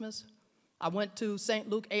Christmas. I went to St.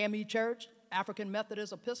 Luke AME Church, African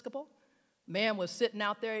Methodist Episcopal. Man was sitting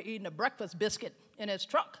out there eating a breakfast biscuit in his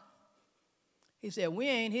truck. He said, we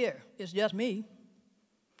ain't here. It's just me.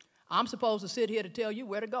 I'm supposed to sit here to tell you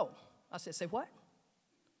where to go. I said, say what?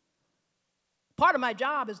 Part of my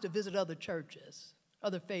job is to visit other churches,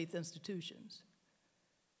 other faith institutions.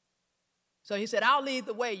 So he said, I'll lead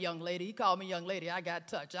the way, young lady. He called me young lady. I got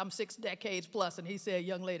touched. I'm 6 decades plus, and he said,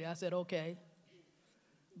 young lady. I said, okay.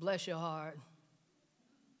 Bless your heart.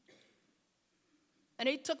 And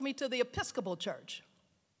he took me to the Episcopal church.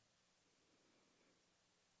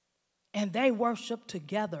 And they worshiped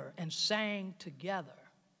together and sang together.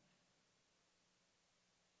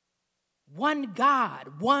 One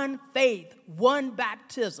God, one faith, one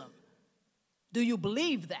baptism. Do you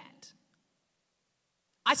believe that?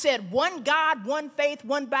 I said, one God, one faith,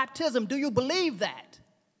 one baptism. Do you believe that?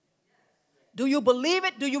 Do you believe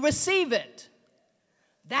it? Do you receive it?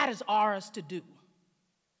 That is ours to do.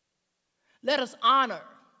 Let us honor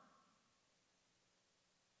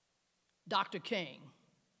Dr. King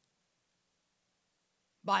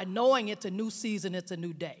by knowing it's a new season, it's a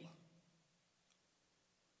new day.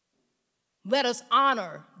 Let us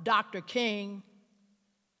honor Dr. King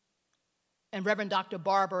and Reverend Dr.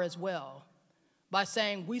 Barber as well by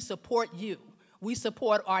saying we support you. We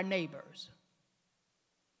support our neighbors.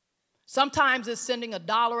 Sometimes it's sending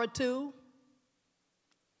 $1 or $2.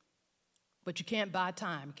 But you can't buy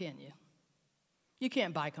time, can you? You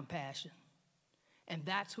can't buy compassion. And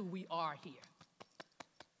that's who we are here.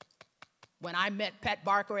 When I met Pat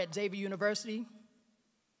Barker at Xavier University,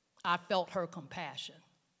 I felt her compassion.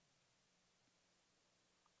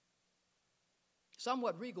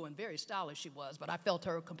 Somewhat regal and very stylish she was, but I felt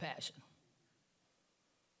her compassion.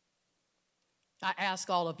 I ask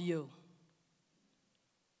all of you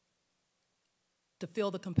to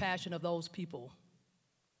feel the compassion of those people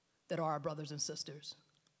that are our brothers and sisters,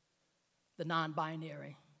 the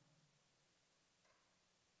non-binary.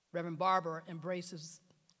 Reverend Barber embraces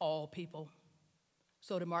all people.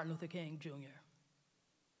 So did Martin Luther King Jr.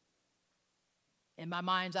 In my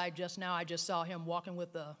mind's eye just now, I just saw him walking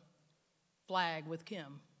with the flag with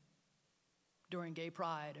Kim during Gay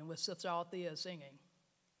Pride and with Sister Althea singing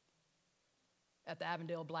at the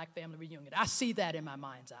Avondale Black Family Reunion. I see that in my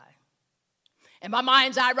mind's eye. In my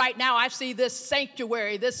mind's eye right now, I see this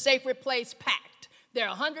sanctuary, this sacred place packed. There are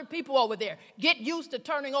 100 people over there. Get used to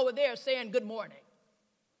turning over there saying good morning.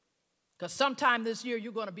 Because sometime this year,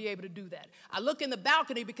 you're going to be able to do that. I look in the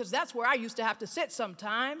balcony because that's where I used to have to sit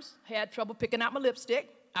sometimes. Had trouble picking out my lipstick.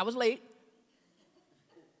 I was late.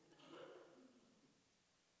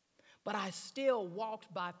 But I still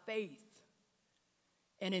walked by faith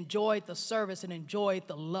and enjoyed the service and enjoyed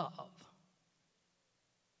the love.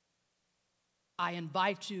 I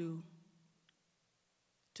invite you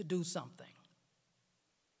to do something.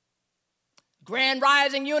 Grand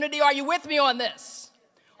Rising Unity, are you with me on this?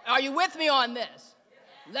 Are you with me on this?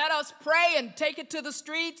 Let us pray and take it to the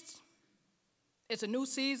streets. It's a new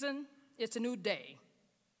season. It's a new day.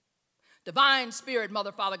 Divine Spirit,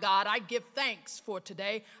 Mother, Father, God, I give thanks for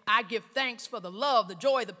today. I give thanks for the love, the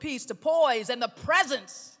joy, the peace, the poise, and the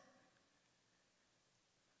presence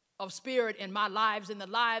of Spirit in my lives, in the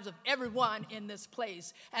lives of everyone in this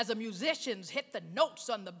place. As the musicians hit the notes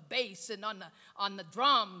on the bass and on the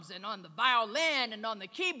drums and on the violin and on the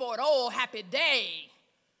keyboard, oh, happy day.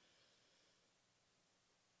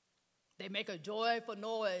 They make a joyful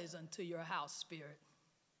noise unto your house, Spirit.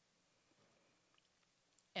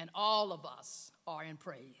 And all of us are in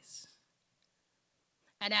praise.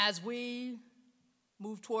 And as we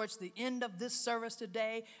move towards the end of this service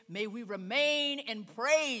today, may we remain in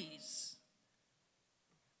praise.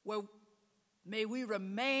 May we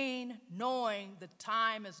remain knowing the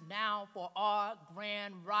time is now for our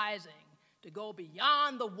grand rising to go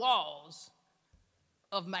beyond the walls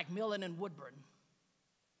of Macmillan and Woodburn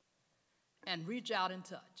and reach out and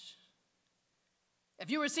touch. If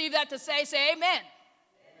you receive that to say amen. Amen.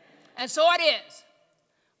 And so it is.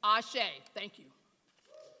 Ashe. Thank you.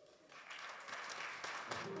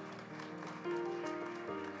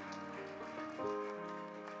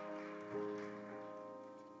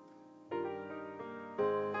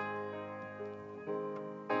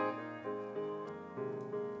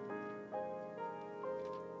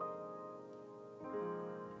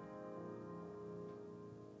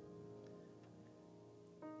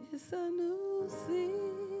 It's a new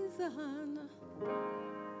season.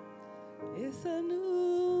 It's a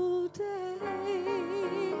new day.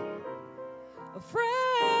 A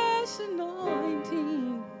fresh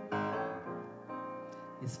anointing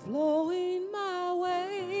is flowing my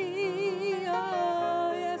way.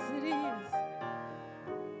 Oh, yes, it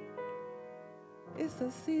is. It's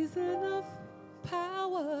a season of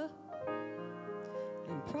power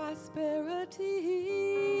and prosperity.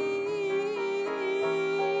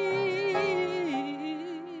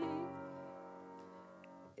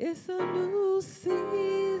 It's a new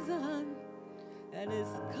season, and it's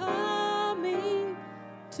coming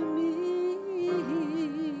to me.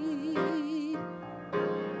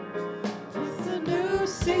 It's a new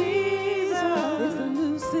season. It's a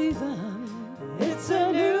new season. It's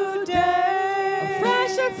a new day. A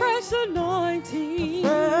fresh anointing.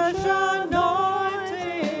 A fresh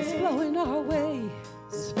anointing. It's flowing our way.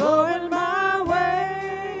 It's flowing my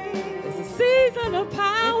way. It's a season of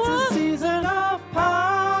power. It's a season of power.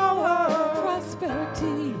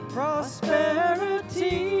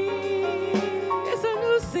 Prosperity. It's a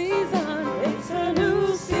new season. It's a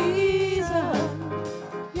new season.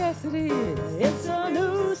 Yes, it is. It's a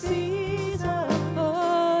new season.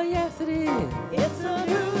 Oh, yes, it is. It's a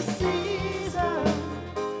new season.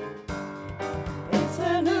 It's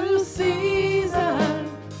a new season.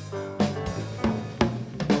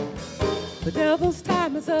 The devil's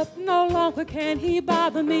time is up. No longer can he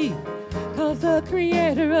bother me. 'Cause the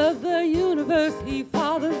creator of the universe, he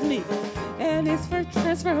fathers me. And it's for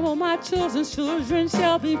transferable, my children's children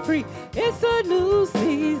shall be free. It's a new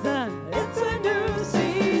season. It's a new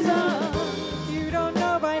season. If you don't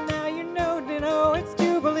know by now, you know it's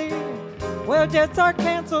Jubilee. Well, debts are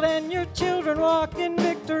canceled and your children walk in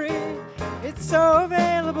victory. It's so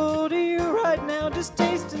available to you right now. Just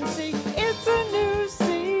taste and see. It's a new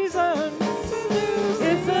season.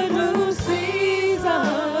 It's a new season.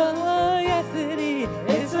 Yes, it is.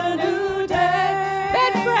 It's a new day.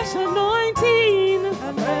 That fresh anointing.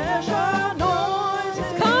 A fresh anointing.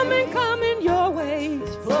 It's coming your way.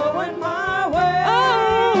 It's flowing my way.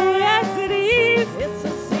 Oh, yes, it is. It's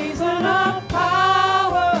a season of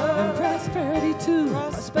power And prosperity too.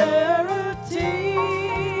 prosperity.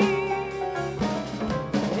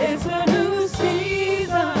 It's a new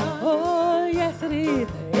season. Oh, yes, it is.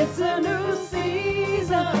 It's a new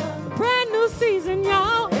season. A brand new season,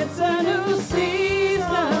 y'all. It's a new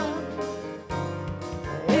season.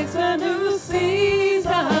 It's a new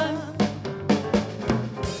season.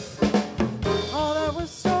 All that was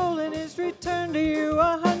stolen is returned to you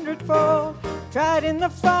 100-fold. Tried in the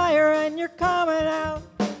fire and you're coming out.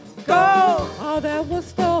 Go! All that was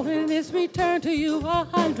stolen is returned to you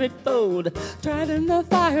 100-fold. Tried in the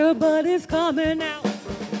fire, but it's coming out.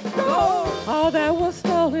 Go! All that was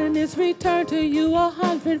stolen is returned to you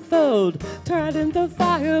 100-fold. Tried in the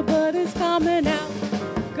fire, but it's coming out.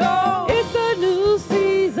 Go! It's a new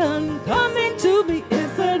season coming to me.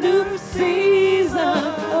 It's a new season.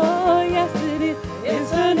 Oh, yes, it is.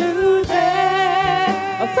 It's a new day.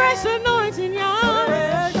 A fresh anointing, y'all.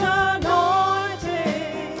 Fresh anointing.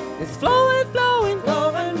 It's flowing, flowing.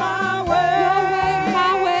 Flowing my Your way. way,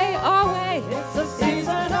 my way, our way. It's a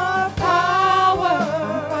season of power.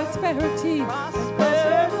 Prosperity.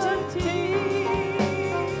 Prosperity.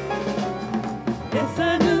 It's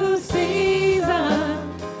a new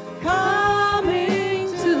season coming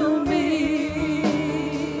to me.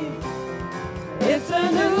 It's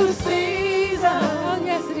a new season. Oh,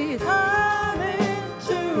 yes, it is. Coming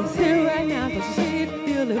to It's here right now. Don't you see it,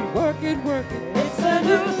 feel it, work it, work it. It's a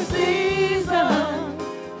new season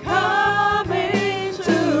coming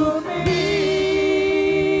to me.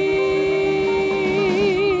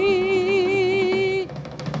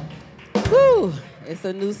 Whew, it's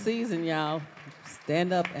a new season, y'all.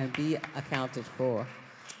 Stand up and be accounted for.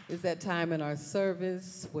 It's that time in our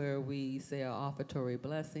service where we say our offertory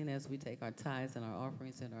blessing as we take our tithes and our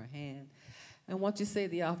offerings in our hand. And won't you say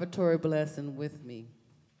the offertory blessing with me?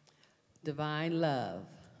 Divine love,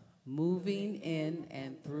 moving in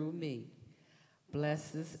and through me,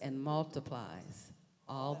 blesses and multiplies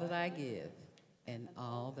all that I give and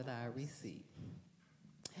all that I receive.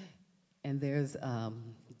 And there's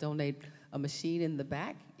donate a machine in the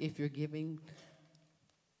back. If you're giving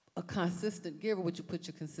a consistent giver, would you put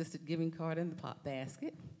your consistent giving card in the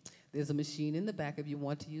basket? There's a machine in the back if you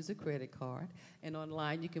want to use a credit card. And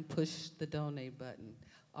online, you can push the donate button.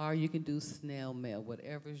 Or you can do snail mail,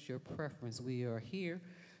 whatever is your preference. We are here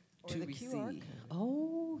Or to the receive. QR code.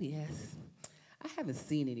 Oh, yes. I haven't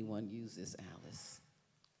seen anyone use this, Alice.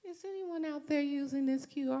 Is anyone out there using this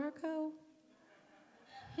QR code?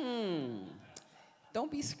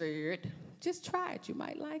 Don't be scared. Just try it. You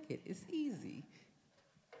might like it. It's easy.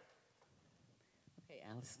 Okay,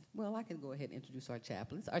 Alice. Well, I can go ahead and introduce our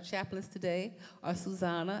chaplains. Our chaplains today are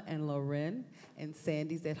Susanna and Loren, and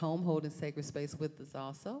Sandy's at home holding sacred space with us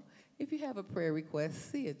also. If you have a prayer request,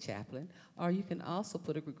 see a chaplain, or you can also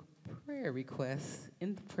put a prayer request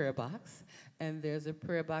in the prayer box, and there's a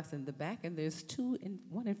prayer box in the back, and there's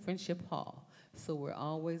one in Friendship Hall, so we're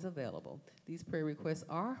always available. These prayer requests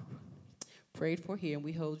are prayed for here, and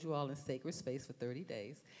we hold you all in sacred space for 30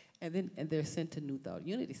 days, and they're sent to New Thought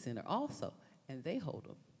Unity Center also, and they hold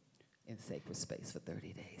them in sacred space for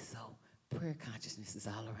 30 days. So prayer consciousness is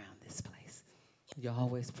all around this place. You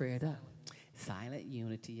always pray it up. Silent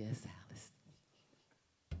unity, yes, Alice.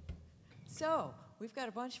 So, we've got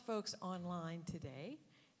a bunch of folks online today,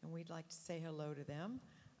 and we'd like to say hello to them.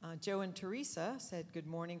 Joe and Teresa said good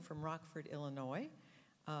morning from Rockford, Illinois.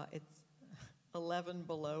 It's 11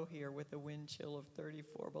 below here with a wind chill of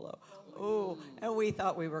 34 below. Oh, and we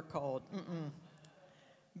thought we were cold.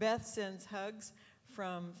 Beth sends hugs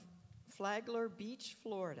from Flagler Beach,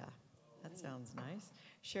 Florida. That sounds nice.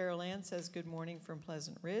 Cheryl Ann says good morning from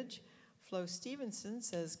Pleasant Ridge. Flo Stevenson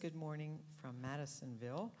says good morning from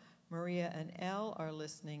Madisonville. Maria and Elle are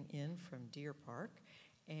listening in from Deer Park.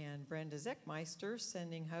 And Brenda Zeckmeister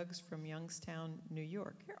sending hugs from Youngstown, New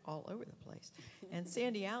York. You're all over the place. And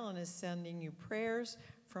Sandy Allen is sending you prayers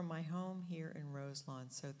from my home here in Roselawn.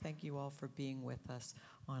 So thank you all for being with us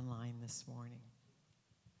online this morning.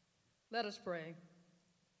 Let us pray.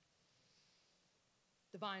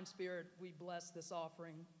 Divine Spirit, we bless this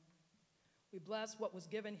offering. We bless what was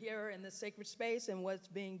given here in this sacred space and what's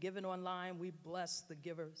being given online. We bless the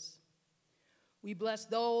givers. We bless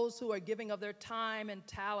those who are giving of their time and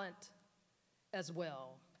talent as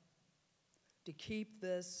well to keep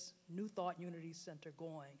this New Thought Unity Center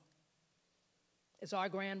going. It's our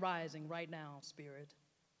grand rising right now, Spirit.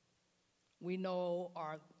 We know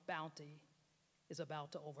our bounty is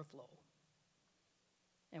about to overflow.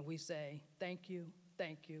 And we say, thank you,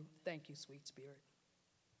 thank you, thank you, sweet Spirit.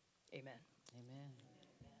 Amen. Amen.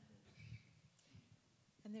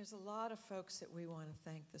 And there's a lot of folks that we want to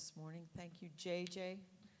thank this morning. Thank you, JJ.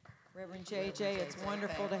 Reverend JJ, it's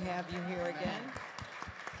wonderful to have you here again.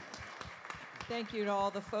 Thank you to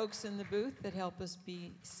all the folks in the booth that help us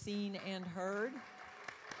be seen and heard.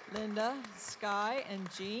 Linda, Sky, and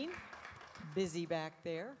Jean, busy back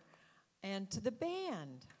there. And to the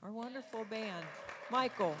band, our wonderful band,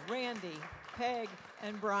 Michael, Randy, Peg,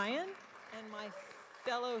 and Brian, and my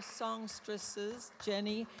fellow songstresses,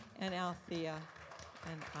 Jenny and Althea,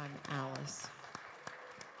 and I'm Alice.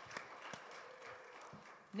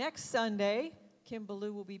 Next Sunday, Kim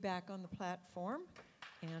Ballou will be back on the platform,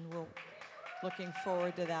 and we're looking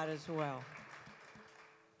forward to that as well.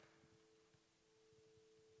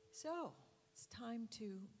 So, it's time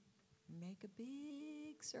to make a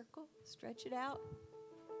big circle, stretch it out,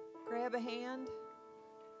 grab a hand.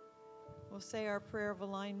 We'll say our prayer of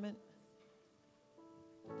alignment.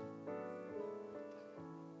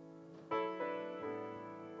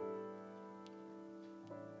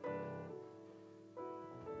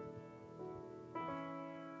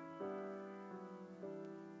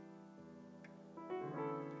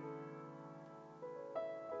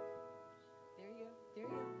 There you go.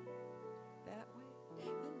 That way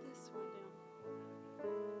and this way.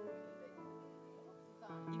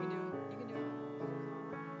 You can do it. You can do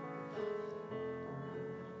it.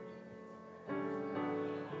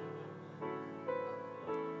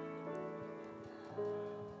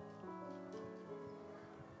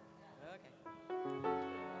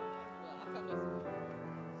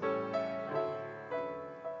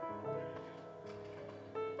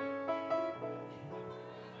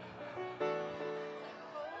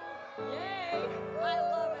 Yay! I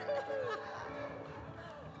love it.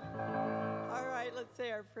 All right, let's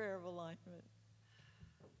say our prayer of alignment.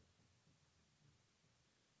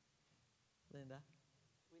 Linda.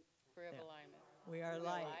 Prayer of Yeah. alignment. We are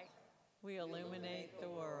light. We illuminate the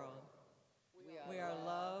world. We are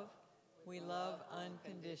love. We love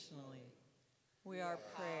unconditionally. We are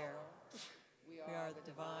prayer. We are the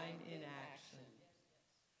divine in action.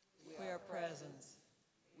 We are presence.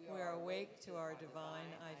 We are awake to our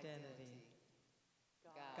divine identity.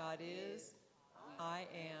 God is, I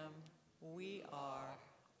am, we are,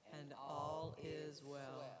 and all is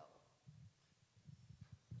well.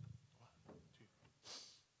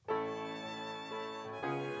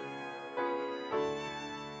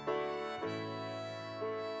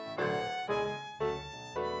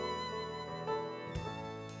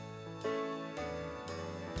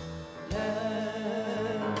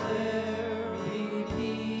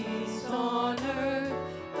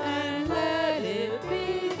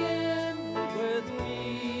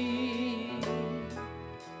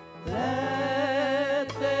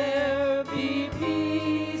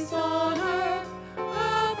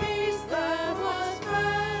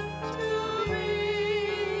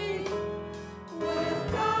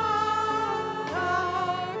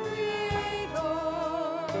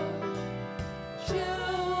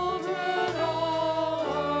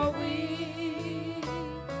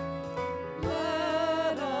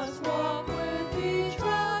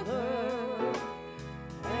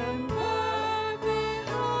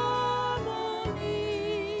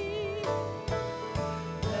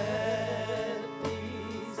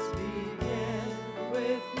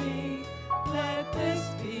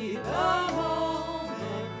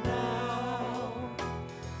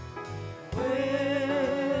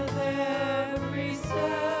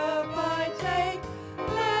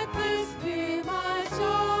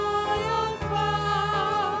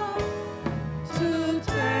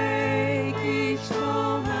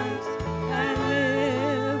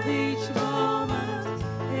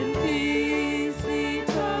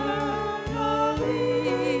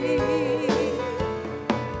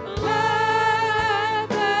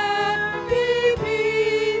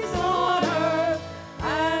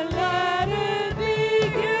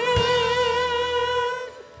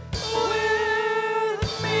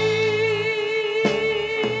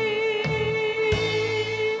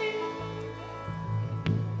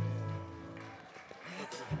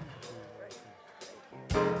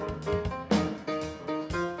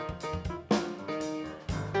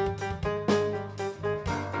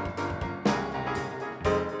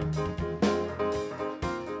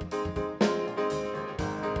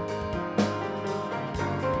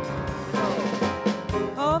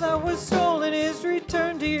 All that was stolen is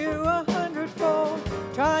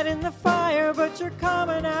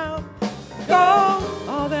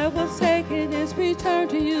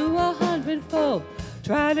to you 100-fold.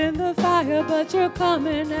 Tried in the fire, but you're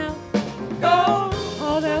coming out. Gold.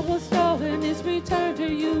 All that was stolen is returned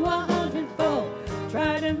to you 100-fold.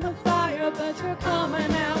 Tried in the fire, but you're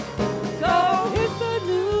coming out. Gold. It's a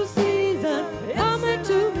new season coming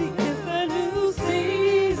to me. It's a new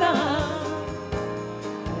season.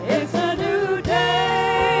 It's a new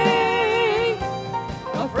day.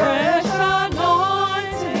 A fresh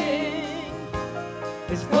anointing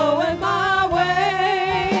is